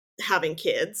having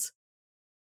kids,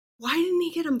 why didn't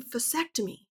he get a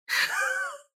vasectomy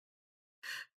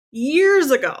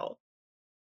years ago?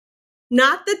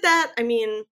 Not that that's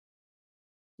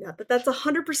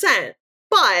 100%,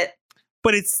 but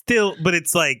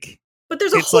it's like, but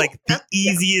there's a it's whole, like the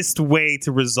easiest way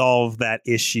to resolve that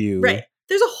issue. Right.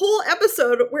 There's a whole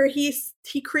episode where he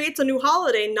creates a new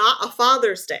holiday, not a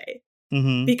Father's Day,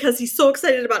 because he's so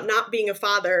excited about not being a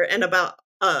father and about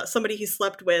somebody he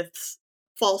slept with,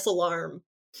 false alarm.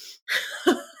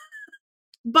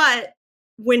 But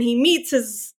when he meets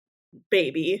his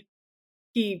baby,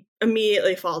 he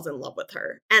immediately falls in love with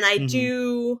her. And I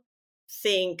do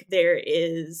think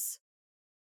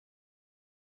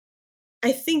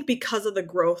I think because of the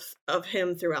growth of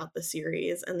him throughout the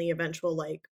series and the eventual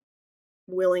like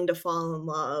willing to fall in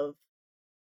love,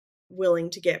 willing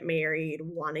to get married,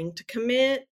 wanting to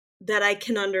commit, that I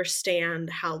can understand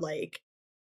how like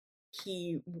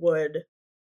he would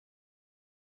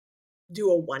do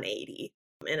a 180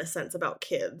 in a sense about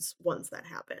kids once that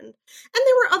happened. And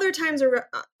there were other times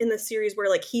in the series where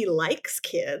like he likes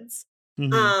kids.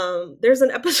 There's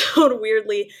an episode,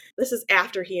 weirdly, this is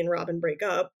after he and Robin break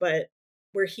up, but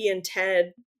where he and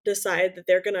Ted decide that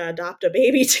they're gonna adopt a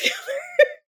baby together.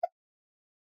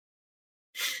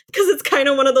 Because it's kind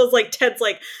of one of those, like, Ted's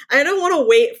like, I don't want to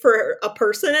wait for a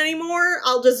person anymore.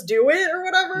 I'll just do it or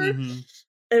whatever.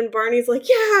 And Barney's like,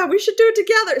 yeah, we should do it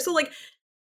together. So, like,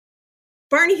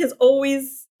 Barney has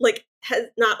always, like,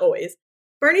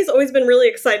 Barney's always been really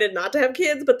excited not to have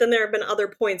kids, but then there have been other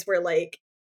points where, like,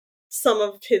 some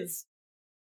of his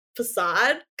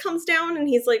facade comes down and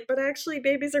he's like, but actually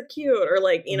babies are cute, or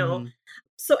like, you know.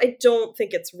 So I don't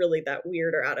think it's really that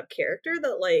weird or out of character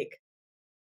that, like,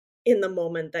 in the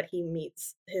moment that he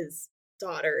meets his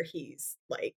daughter, he's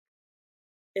like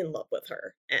in love with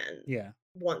her and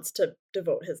wants to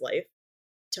devote his life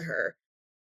to her.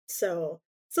 So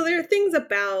there are things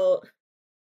about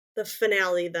the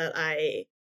finale that I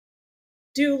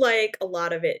do like. A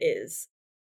lot of it is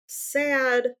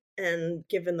sad, and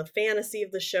given the fantasy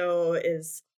of the show,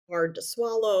 is hard to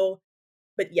swallow.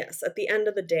 But yes, at the end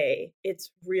of the day,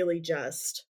 it's really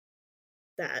just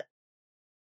that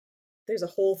there's a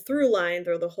whole through line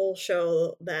through the whole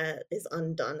show that is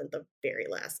undone at the very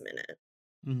last minute.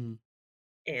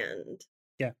 And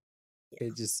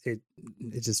it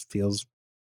just feels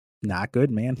not good,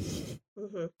 man.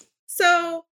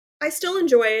 So I still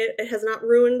enjoy it. It has not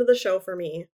ruined the show for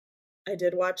me. I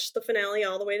did watch the finale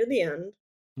all the way to the end.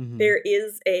 Mhm. There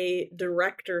is a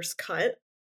director's cut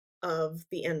of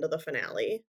the end of the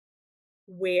finale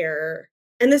where,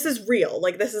 and this is real,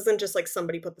 like this isn't just like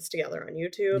somebody put this together on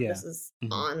YouTube. Yeah. This is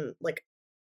Mhm. on like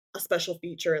a special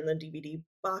feature in the DVD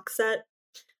box set.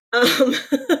 Um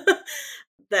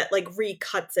that like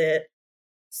recuts it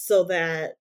so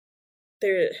that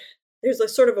there's a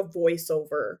sort of a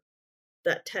voiceover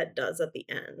that Ted does at the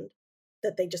end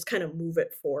that they just kind of move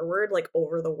it forward like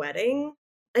over the wedding.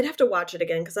 I'd have to watch it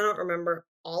again because I don't remember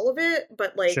all of it,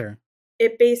 but like Sure.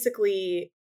 it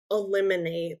basically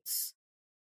eliminates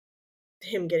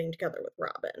him getting together with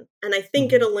Robin. And I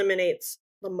think it Mhm. eliminates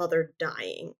the mother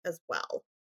dying as well.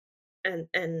 And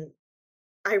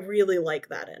I really like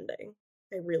that ending.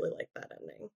 I really like that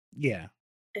ending. Yeah.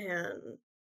 And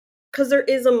because there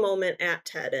is a moment at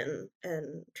Ted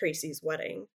and Tracy's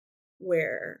wedding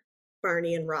where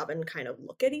Barney and Robin kind of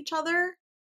look at each other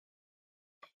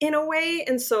in a way.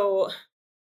 And so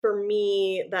for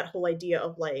me, that whole idea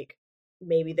of like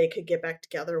maybe they could get back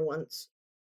together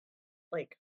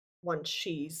like once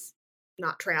she's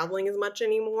not traveling as much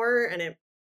anymore and it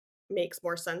makes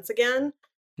more sense again,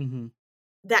 Mhm.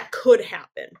 that could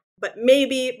happen. But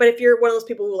if you're one of those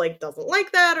people who like doesn't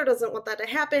like that or doesn't want that to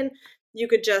happen, you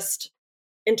could just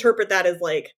interpret that as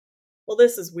like, well,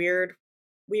 this is weird.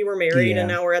 We were married and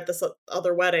Yeah. now we're at this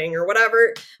other wedding or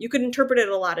whatever. You could interpret it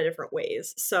a lot of different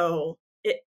ways. So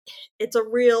it's a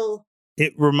real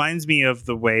It reminds me of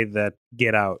the way that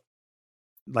Get Out,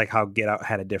 like how Get Out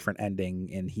had a different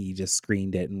ending and he just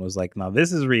screened it and was like, "No,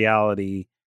 this is reality,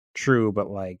 true, but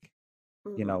like,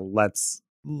 mhm,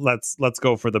 let's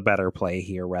go for the better play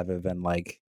here rather than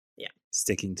like yeah.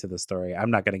 sticking to the story." I'm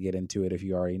not going to get into it if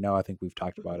you already know. I think we've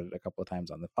talked about Mhm, it a couple of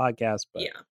times on the podcast, but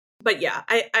yeah. But yeah,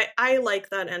 I like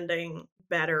that ending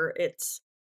better.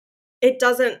 It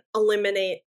doesn't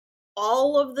eliminate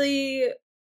all of the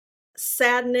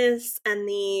sadness and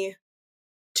the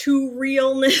too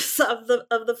realness of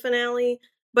the finale,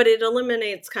 but it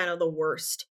eliminates kind of the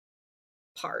worst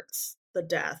parts, the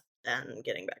death and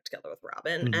getting back together with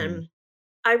Robin. mhm. And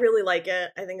I really like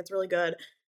it. I think it's really good.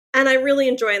 And I really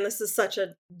enjoy, and this is such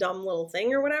a dumb little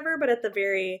thing or whatever, but at the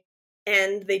very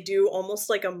end, they do almost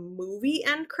like a movie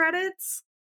end credits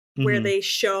where Mhm. they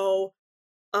show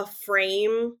a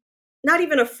frame, not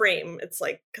even a frame, it's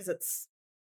like, because it's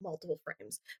multiple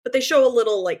frames, but they show a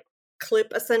little like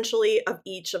clip essentially of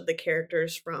each of the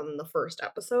characters from the first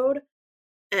episode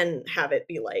and have it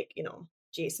be like,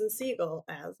 Jason Segel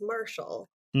as Marshall,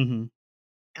 Mhm.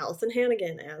 Allison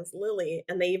Hannigan as Lily,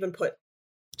 and they even put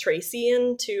Tracy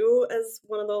in too as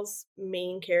one of those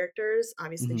main characters.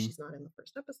 Obviously, Mhm. she's not in the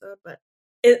first episode, but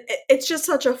it's just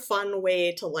such a fun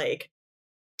way to like,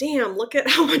 damn, look at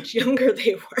how much younger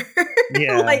they were.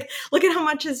 Yeah. Like, look at how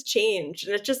much has changed.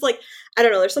 And it's just like, I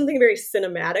don't know, there's something very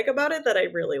cinematic about it that I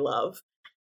really love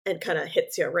and kind of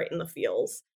hits you right in the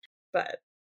feels. But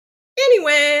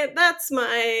anyway, that's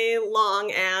my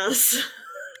long ass.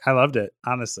 I loved it.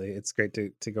 Honestly, it's great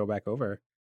to go back over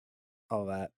all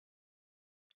that.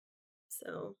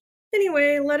 So,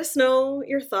 anyway, let us know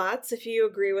your thoughts if you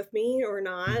agree with me or Mhm.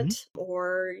 not,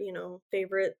 or,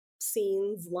 favorite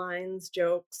scenes, lines,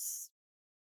 jokes,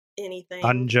 anything.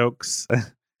 Unjokes.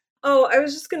 Oh, I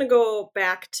was just going to go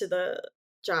back to the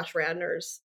Josh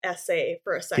Radner's essay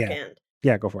for a Yeah. second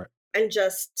Yeah, go for it. and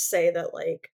just say that,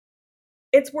 like,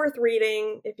 it's worth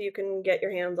reading if you can get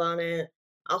your hands on it.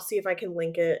 I'll see if I can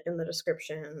link it in the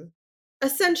description.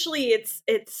 Essentially,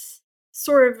 it's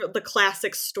sort of the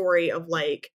classic story of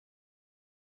like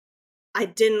I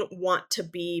didn't want to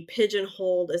be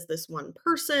pigeonholed as this one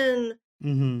person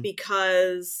Mhm.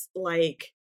 because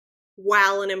like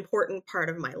while an important part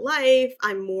of my life,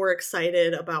 I'm more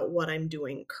excited about what I'm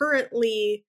doing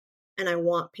currently and I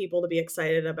want people to be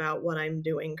excited about what I'm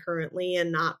doing currently and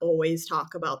not always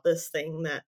talk about this thing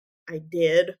that I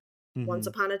did once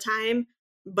Mhm. upon a time,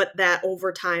 but that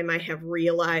over time I have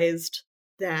realized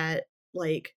that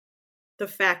like the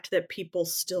fact that people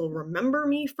still remember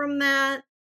me from that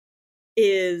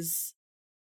is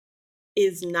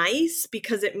nice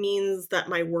because it means that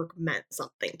my work meant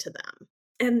something to them.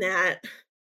 And that,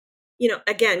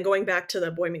 again, going back to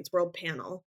the Boy Meets World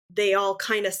panel, they all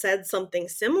kind of said something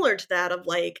similar to that of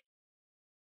like,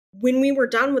 when we were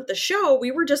done with the show, we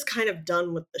were just kind of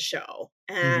done with the show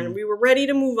and Mhm. we were ready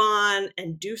to move on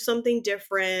and do something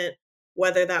different,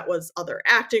 whether that was other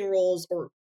acting roles or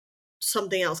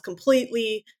something else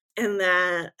completely. And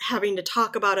that having to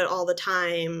talk about it all the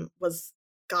time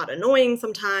got annoying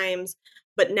sometimes.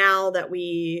 But now that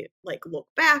we like look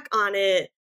back on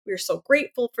it, we're so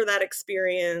grateful for that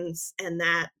experience, and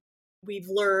that we've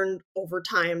learned over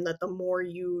time that the more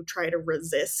you try to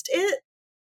resist it,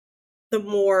 the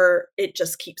more it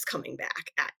just keeps coming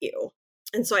back at you.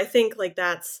 And so I think like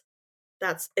that's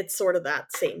it's sort of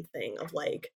that same thing of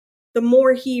like, the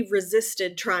more he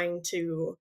resisted trying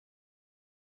to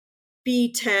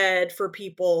be Ted for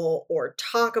people or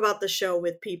talk about the show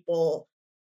with people,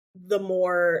 the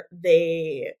more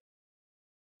they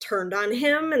turned on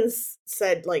him and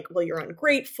said like, well, you're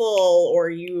ungrateful, or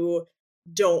you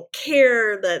don't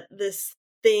care that this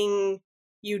thing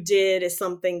you did is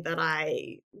something that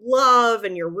I love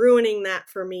and you're ruining that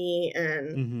for me.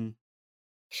 And Mm-hmm.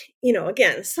 you know,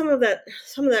 again, some of that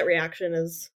reaction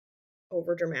is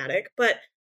over dramatic, but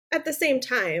at the same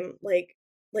time, like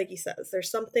he says, there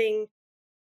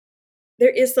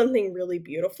is something really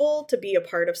beautiful to be a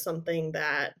part of something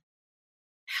that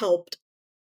helped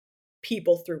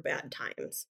people through bad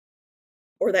times,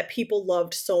 or that people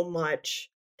loved so much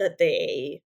that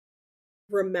they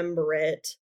remember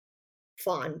it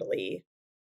fondly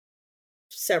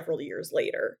several years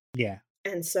later. Yeah.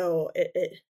 And so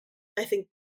I think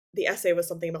the essay was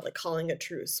something about like calling a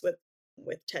truce with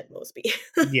Ted Mosby.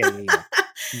 Yeah.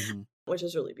 Mm-hmm. Which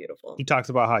is really beautiful. He talks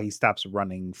about how he stops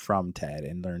running from Ted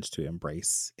and learns to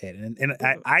embrace it. And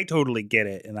Mhm. I totally get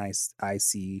it. And I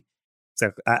see,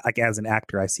 so like as an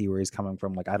actor, I see where he's coming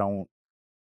from. Like, I don't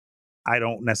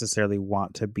necessarily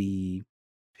want to be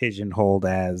pigeonholed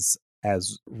as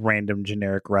random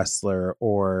generic wrestler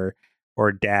or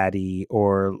daddy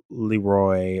or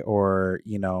Leroy, or,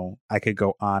 you know, I could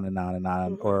go on and on and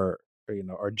on, Mhm. or you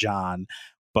know, or John,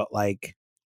 but like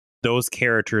those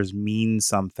characters mean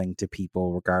something to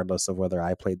people regardless of whether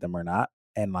I played them or not.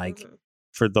 And like, Mhm.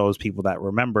 for those people that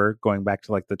remember, going back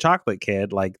to like the Chocolate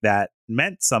Kid, like that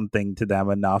meant something to them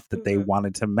enough that they Mhm.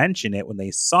 wanted to mention it when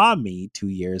they saw me 2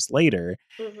 years later.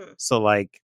 Mhm. So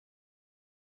like,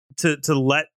 to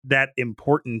let that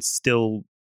importance still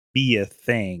be a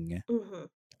thing, Mhm.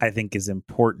 I think is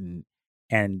important.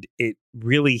 And it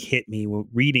really hit me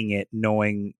reading it,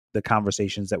 knowing the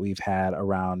conversations that we've had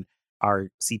around our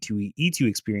C2E2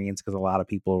 experience, because a lot of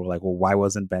people were like, well, why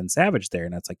wasn't Ben Savage there?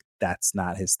 And it's like, that's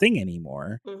not his thing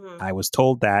anymore. Mhm. I was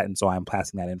told that, and so I'm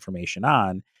passing that information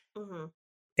on. Mhm.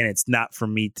 And it's not for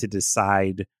me to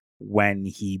decide when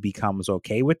he becomes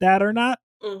okay with that or not,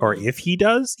 or Mhm. if he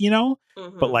does, you know.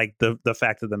 But Mhm. like, the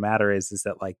fact of the matter is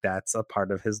that like, that's a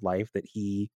part of his life that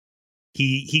he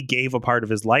gave a part of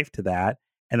his life to that,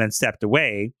 and then stepped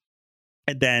away,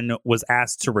 and then was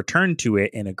asked to return to it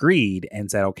and agreed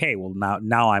and said, okay, well,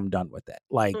 now I'm done with it.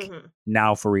 Like, Mhm.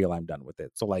 now for real, I'm done with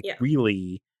it. So like, Yeah.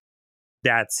 really,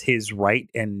 that's his right,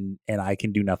 and I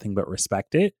can do nothing but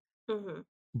respect it. Mhm.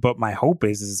 But my hope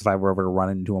is if I were ever to run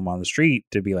into him on the street,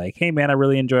 to be like, hey man, I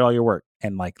really enjoyed all your work,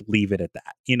 and like, leave it at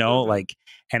that, you know, Mhm. like,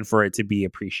 and for it to be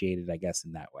appreciated, I guess,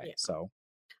 in that way. Yeah. So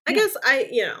I yeah. guess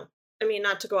I mean,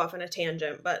 not to go off on a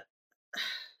tangent, but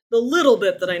the little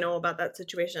bit that I know about that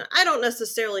situation, I don't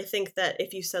necessarily think that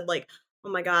if you said like, "Oh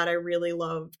my god, I really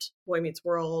loved Boy Meets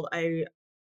World. I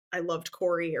loved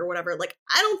Corey," or whatever, like,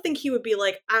 I don't think he would be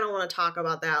like, "I don't wanna talk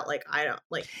about that, like, I don't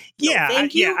like, no,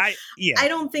 thank you." Yeah. I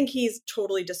don't think he's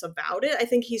totally disavowed it. I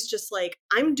think he's just like,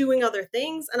 "I'm doing other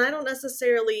things, and I don't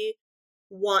necessarily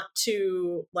want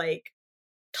to, like,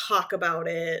 talk about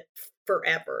it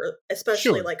forever,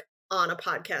 especially, Sure. like, on a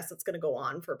podcast that's gonna go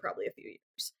on for probably a few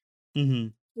years." Mm-hmm.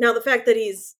 Now, the fact that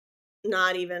he's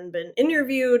not even been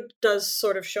interviewed does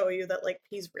sort of show you that, like,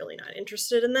 he's really not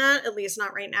interested in that, at least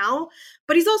not right now.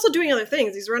 But he's also doing other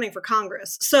things. He's running for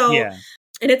Congress. So, Yeah.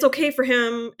 and it's okay for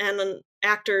him and then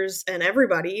actors and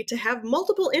everybody to have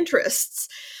multiple interests.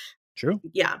 True.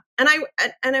 Yeah. And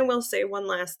I will say one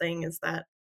last thing is that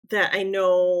I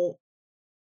know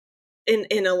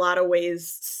in a lot of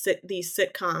ways these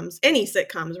sitcoms, any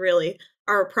sitcoms really,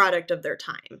 are a product of their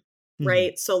time, Mm-hmm.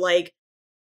 right? So like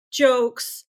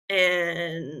jokes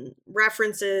and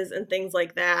references and things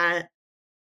like that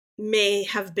may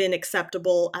have been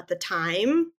acceptable at the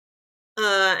time.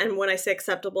 And when I say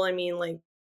acceptable, I mean like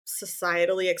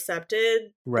societally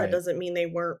accepted. That Right. doesn't mean they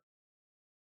weren't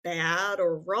bad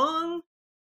or wrong.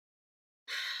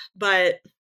 But,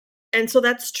 and so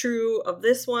that's true of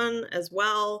this one as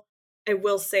well. I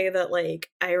will say that, like,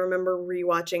 I remember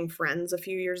rewatching Friends a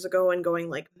few years ago and going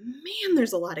like, man,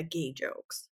 there's a lot of gay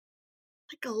jokes.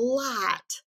 Like a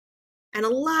lot. And a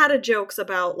lot of jokes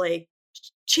about like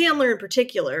Chandler in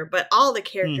particular, but all the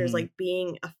characters Mm-hmm. like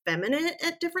being effeminate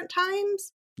at different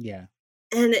times. Yeah.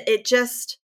 And it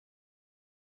just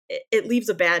it leaves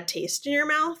a bad taste in your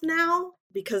mouth now,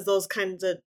 because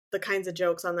the kinds of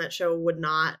jokes on that show would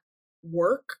not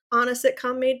work on a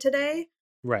sitcom made today.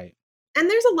 Right. And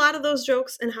there's a lot of those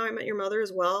jokes in How I Met Your Mother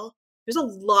as well. There's a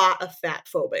lot of fat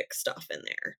phobic stuff in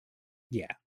there. Yeah.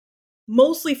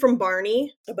 Mostly from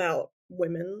Barney about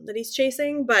women that he's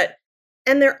chasing,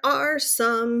 and there are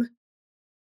some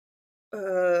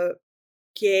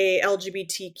gay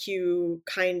LGBTQ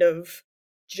kind of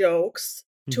jokes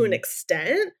to an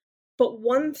extent, but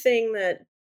one thing that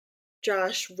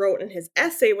Josh wrote in his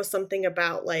essay was something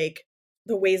about like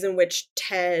the ways in which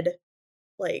Ted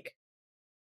like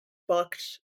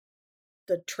bucked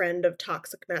the trend of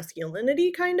toxic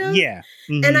masculinity kind of. Yeah.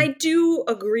 And I do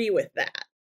agree with that.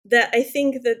 That I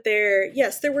think that there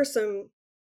were some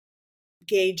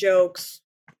gay jokes,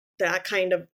 that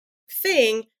kind of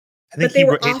thing. I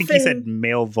think he said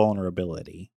male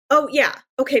vulnerability. Oh, yeah.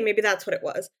 Okay, maybe that's what it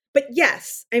was. But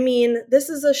yes, I mean, this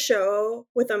is a show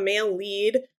with a male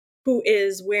lead who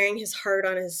is wearing his heart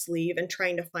on his sleeve and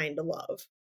trying to find a love.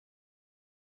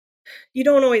 You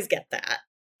don't always get that.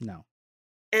 No.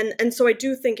 And so I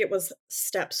do think it was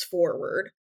steps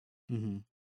forward. Mm-hmm.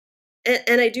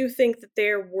 And I do think that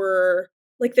there were,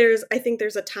 like, I think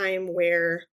there's a time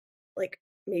where, like,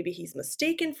 maybe he's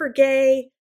mistaken for gay,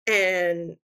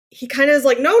 and he kind of is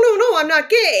like, no, I'm not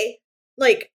gay.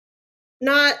 Like,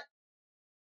 not,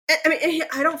 I mean,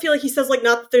 I don't feel like he says, like,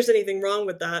 not that there's anything wrong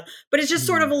with that, but it's just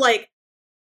sort of a, like,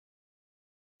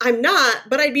 I'm not,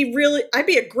 but I'd be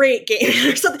a great gay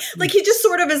man or something. Like, he just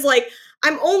sort of is like,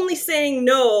 I'm only saying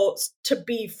no to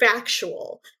be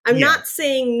factual. I'm not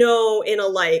saying no in a,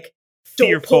 like, don't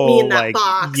fearful, put me in that like,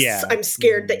 box. yeah. I'm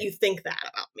scared that you think that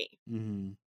about me.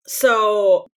 Mm-hmm.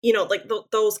 So, you know, like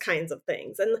those kinds of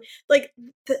things. And like,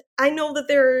 I know that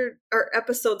there are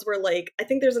episodes where, like, I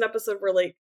think there's an episode where,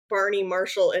 like, Barney,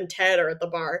 Marshall, and Ted are at the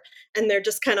bar, and they're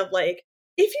just kind of like,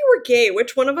 if you were gay,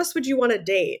 which one of us would you want to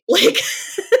date? Like,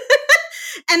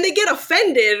 and they get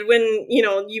offended when, you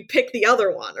know, you pick the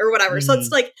other one or whatever. So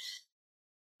it's like,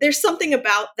 there's something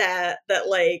about that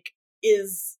like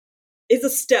is a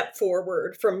step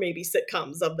forward from maybe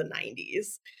sitcoms of the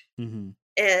 90s. Mm-hmm.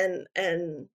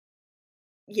 And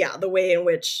yeah, the way in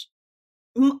which,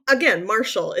 again,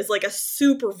 Marshall is like a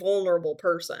super vulnerable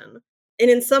person. And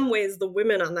in some ways, the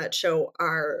women on that show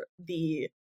are the,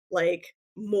 like,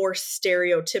 more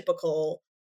stereotypical,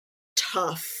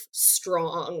 tough,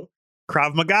 strong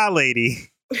Krav Maga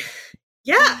lady.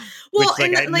 Yeah. Well,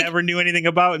 which, like, I never knew anything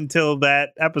about until that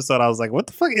episode. I was like, what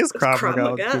the fuck is Krav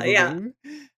Maga? Yeah.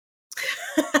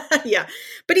 Yeah.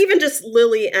 But even just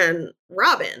Lily and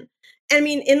Robin. I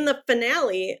mean, in the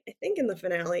finale,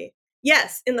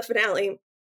 yes, in the finale,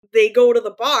 they go to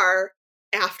the bar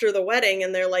after the wedding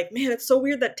and they're like, man, it's so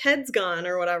weird that Ted's gone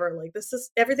or whatever. Like,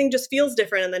 everything just feels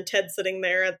different. And then Ted's sitting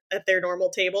there at their normal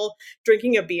table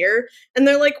drinking a beer. And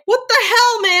they're like, what the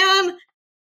hell, man?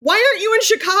 Why aren't you in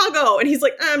Chicago? And he's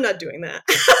like, I'm not doing that.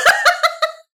 And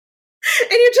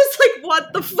you're just like,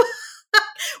 what the fuck?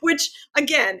 Which,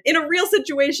 again, in a real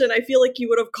situation, I feel like you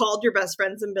would have called your best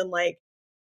friends and been like,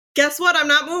 guess what? I'm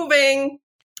not moving.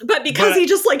 But because he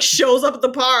just, like, shows up at the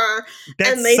bar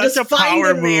and they just find him there. That's such a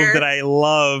power move that I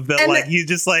love. That, like, he's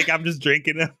just like, I'm just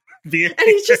drinking a beer. And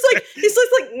he's just like,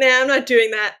 nah, I'm not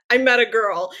doing that. I met a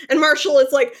girl. And Marshall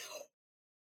is like,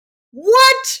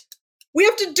 what? We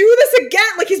have to do this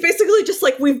again. Like, he's basically just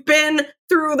like, we've been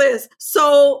through this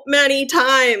so many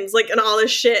times, like, and all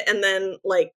this shit. And then,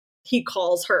 like, he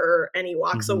calls her and he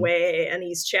walks away and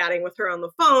he's chatting with her on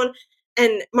the phone.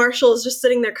 And Marshall is just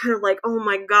sitting there kind of like, oh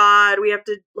my God, we have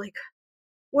to, like,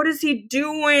 what is he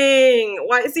doing?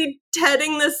 Why is he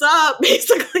tedding this up,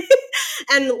 basically?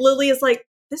 And Lily is like,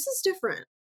 this is different.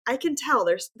 I can tell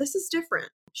this is different.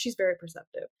 She's very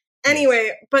perceptive.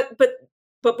 Anyway, but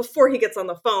before he gets on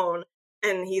the phone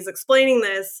and he's explaining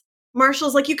this,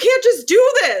 Marshall's like, you can't just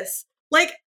do this.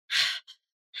 Like,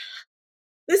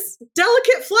 this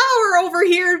delicate flower over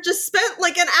here just spent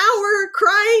like an hour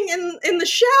crying in the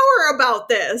shower about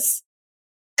this.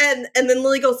 And then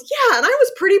Lily goes, yeah, and I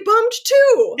was pretty bummed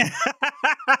too.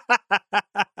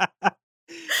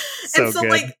 And so,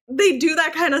 like, they do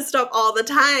that kind of stuff all the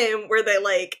time where they,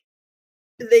 like,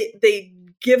 they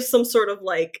give some sort of,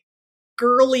 like,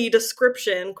 girly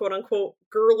description, quote unquote,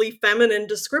 girly feminine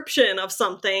description of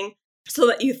something so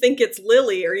that you think it's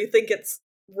Lily or you think it's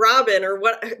Robin or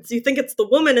what, you think it's the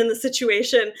woman in the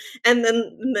situation, and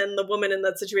then the woman in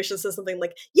that situation says something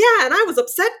like, yeah, and I was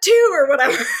upset too or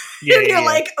whatever. And you're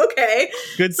like, okay,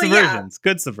 good subversions,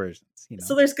 good subversions, you know.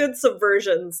 So there's good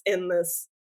subversions in this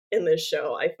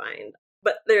show, I find,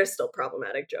 but there's still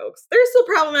problematic jokes. There's still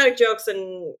problematic jokes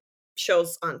in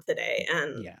shows on today,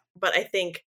 and but I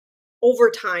think over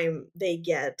time they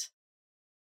get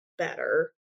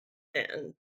better,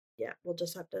 and we'll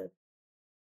just have to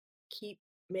keep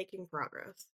making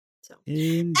progress. So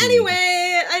Indeed.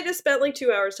 anyway, I just spent like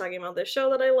 2 hours talking about this show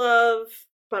that I love,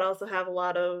 but also have a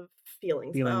lot of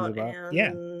feelings about and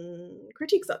yeah.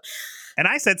 critiques of. And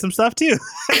I said some stuff too.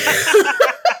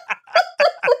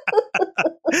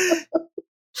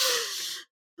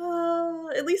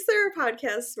 At least there are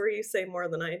podcasts where you say more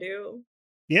than I do.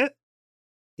 Yeah.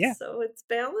 Yeah. So it's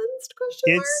balanced?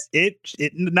 Question mark?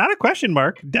 It not a question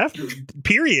mark.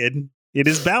 Period. It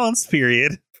is balanced.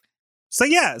 Period. So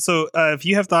yeah. So if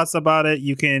you have thoughts about it,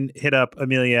 you can hit up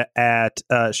Amelia at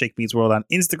Shake Beats World on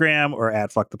Instagram or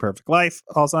at Fuck the Perfect Life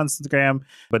also on Instagram.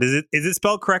 But is it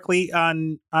spelled correctly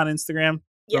on Instagram?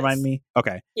 Yes. Remind me.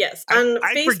 Okay. Yes. On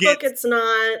I Facebook, forget. it's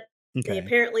not. Okay. They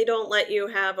apparently don't let you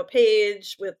have a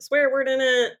page with a swear word in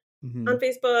it on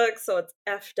Facebook, so it's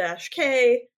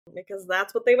F-K because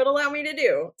that's what they would allow me to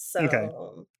do. So okay.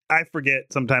 I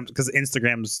forget sometimes because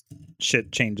Instagram's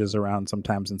shit changes around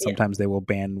sometimes, and sometimes they will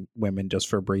ban women just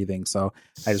for breathing. So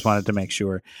I just wanted to make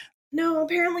sure. No,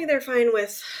 apparently they're fine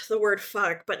with the word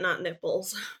fuck, but not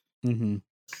nipples. Mm-hmm.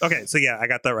 Okay, so yeah, I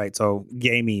got that right. So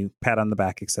yay me, pat on the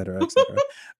back, etc., etc.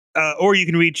 Or you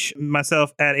can reach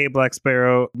myself at A Black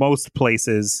Sparrow most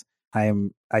places.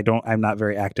 I'm not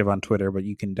very active on Twitter, but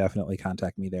you can definitely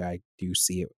contact me there. I do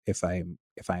see it if I'm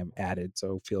added,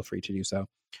 so feel free to do so.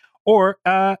 Or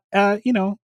at ASWAYDPOD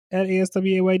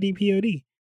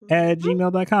at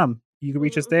gmail.com. You can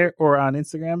reach us there or on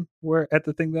Instagram. We're at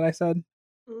the thing that I said.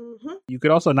 Mm-hmm. You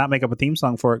could also not make up a theme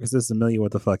song for it because this is Amelia.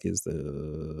 What the fuck is this?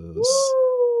 Woo!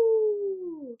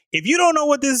 If you don't know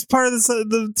what this part of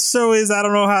the show is, I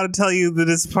don't know how to tell you that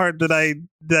this part that I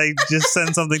just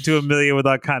send something to Amelia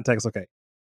without context. Okay.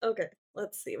 Okay,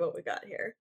 let's see what we got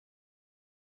here.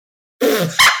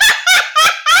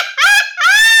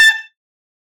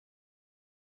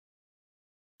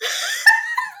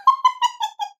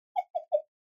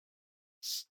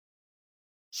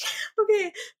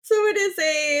 Okay, so it is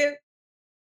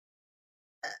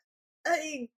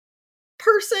a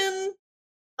person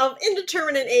of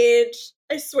indeterminate age.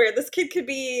 I swear, this kid could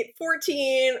be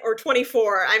 14 or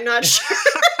 24. I'm not sure.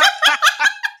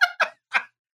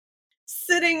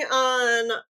 Sitting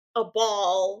on a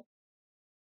ball,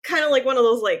 kind of like one of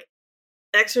those like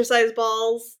exercise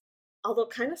balls, although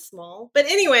kind of small. But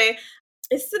anyway,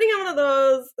 is sitting on one of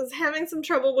those, is having some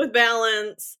trouble with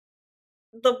balance.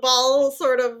 The ball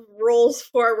sort of rolls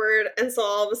forward, and so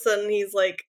all of a sudden he's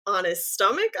like on his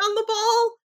stomach on the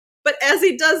ball. But as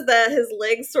he does that, his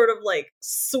legs sort of like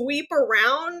sweep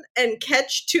around and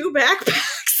catch two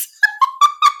backpacks.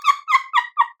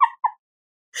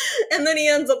 And then he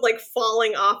ends up like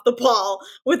falling off the ball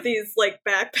with these like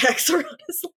backpacks around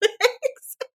his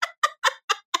legs.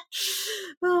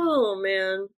 Oh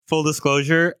man. Full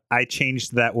disclosure, I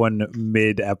changed that one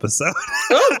mid-episode.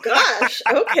 Oh gosh.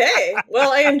 Okay.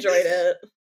 Well, I enjoyed it.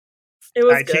 It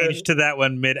was good. Changed to that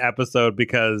one mid-episode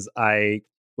because I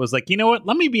was like, you know what?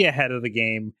 Let me be ahead of the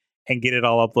game and get it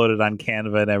all uploaded on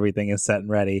Canva and everything is set and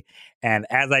ready. And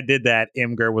as I did that,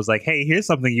 Imgur was like, hey, here's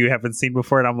something you haven't seen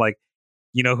before. And I'm like,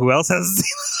 you know who else hasn't seen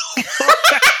this before?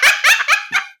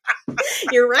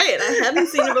 You're right. I haven't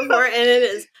seen it before, and it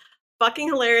is fucking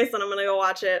hilarious, and I'm gonna go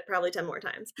watch it probably 10 more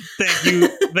times. Thank you.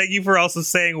 Thank you for also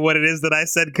saying what it is that I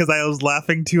said, because I was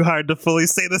laughing too hard to fully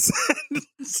say the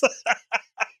sentence.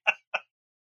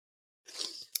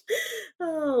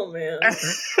 Oh, man. Oh,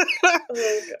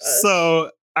 gosh.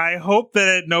 So I hope that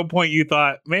at no point you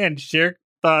thought, man, Shirk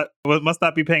must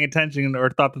not be paying attention,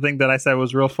 or thought the thing that I said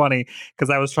was real funny,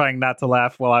 because I was trying not to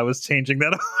laugh while I was changing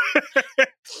that over.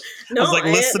 No, I was like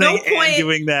listening and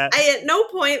doing that. I at no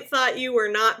point thought you were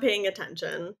not paying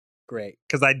attention. Great,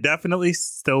 because I definitely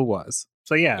still was.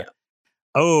 So yeah. Yep.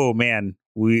 Oh man,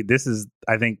 this is,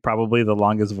 I think, probably the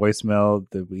longest voicemail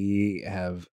that we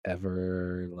have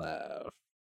ever left.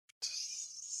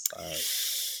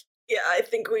 Yeah, I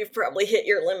think we've probably hit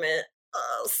your limit.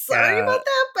 Sorry about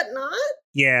that, but not.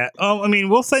 Yeah. Oh, I mean,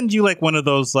 we'll send you like one of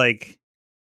those like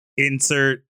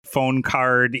insert phone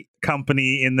card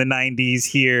company in the 90s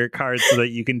here cards so that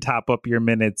you can top up your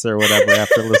minutes or whatever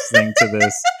after listening to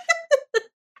this.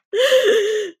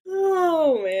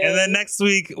 Oh man. And then next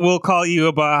week we'll call you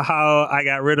about how I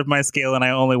got rid of my scale and I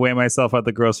only weigh myself at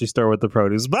the grocery store with the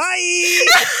produce. Bye.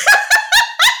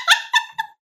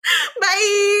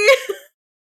 Bye.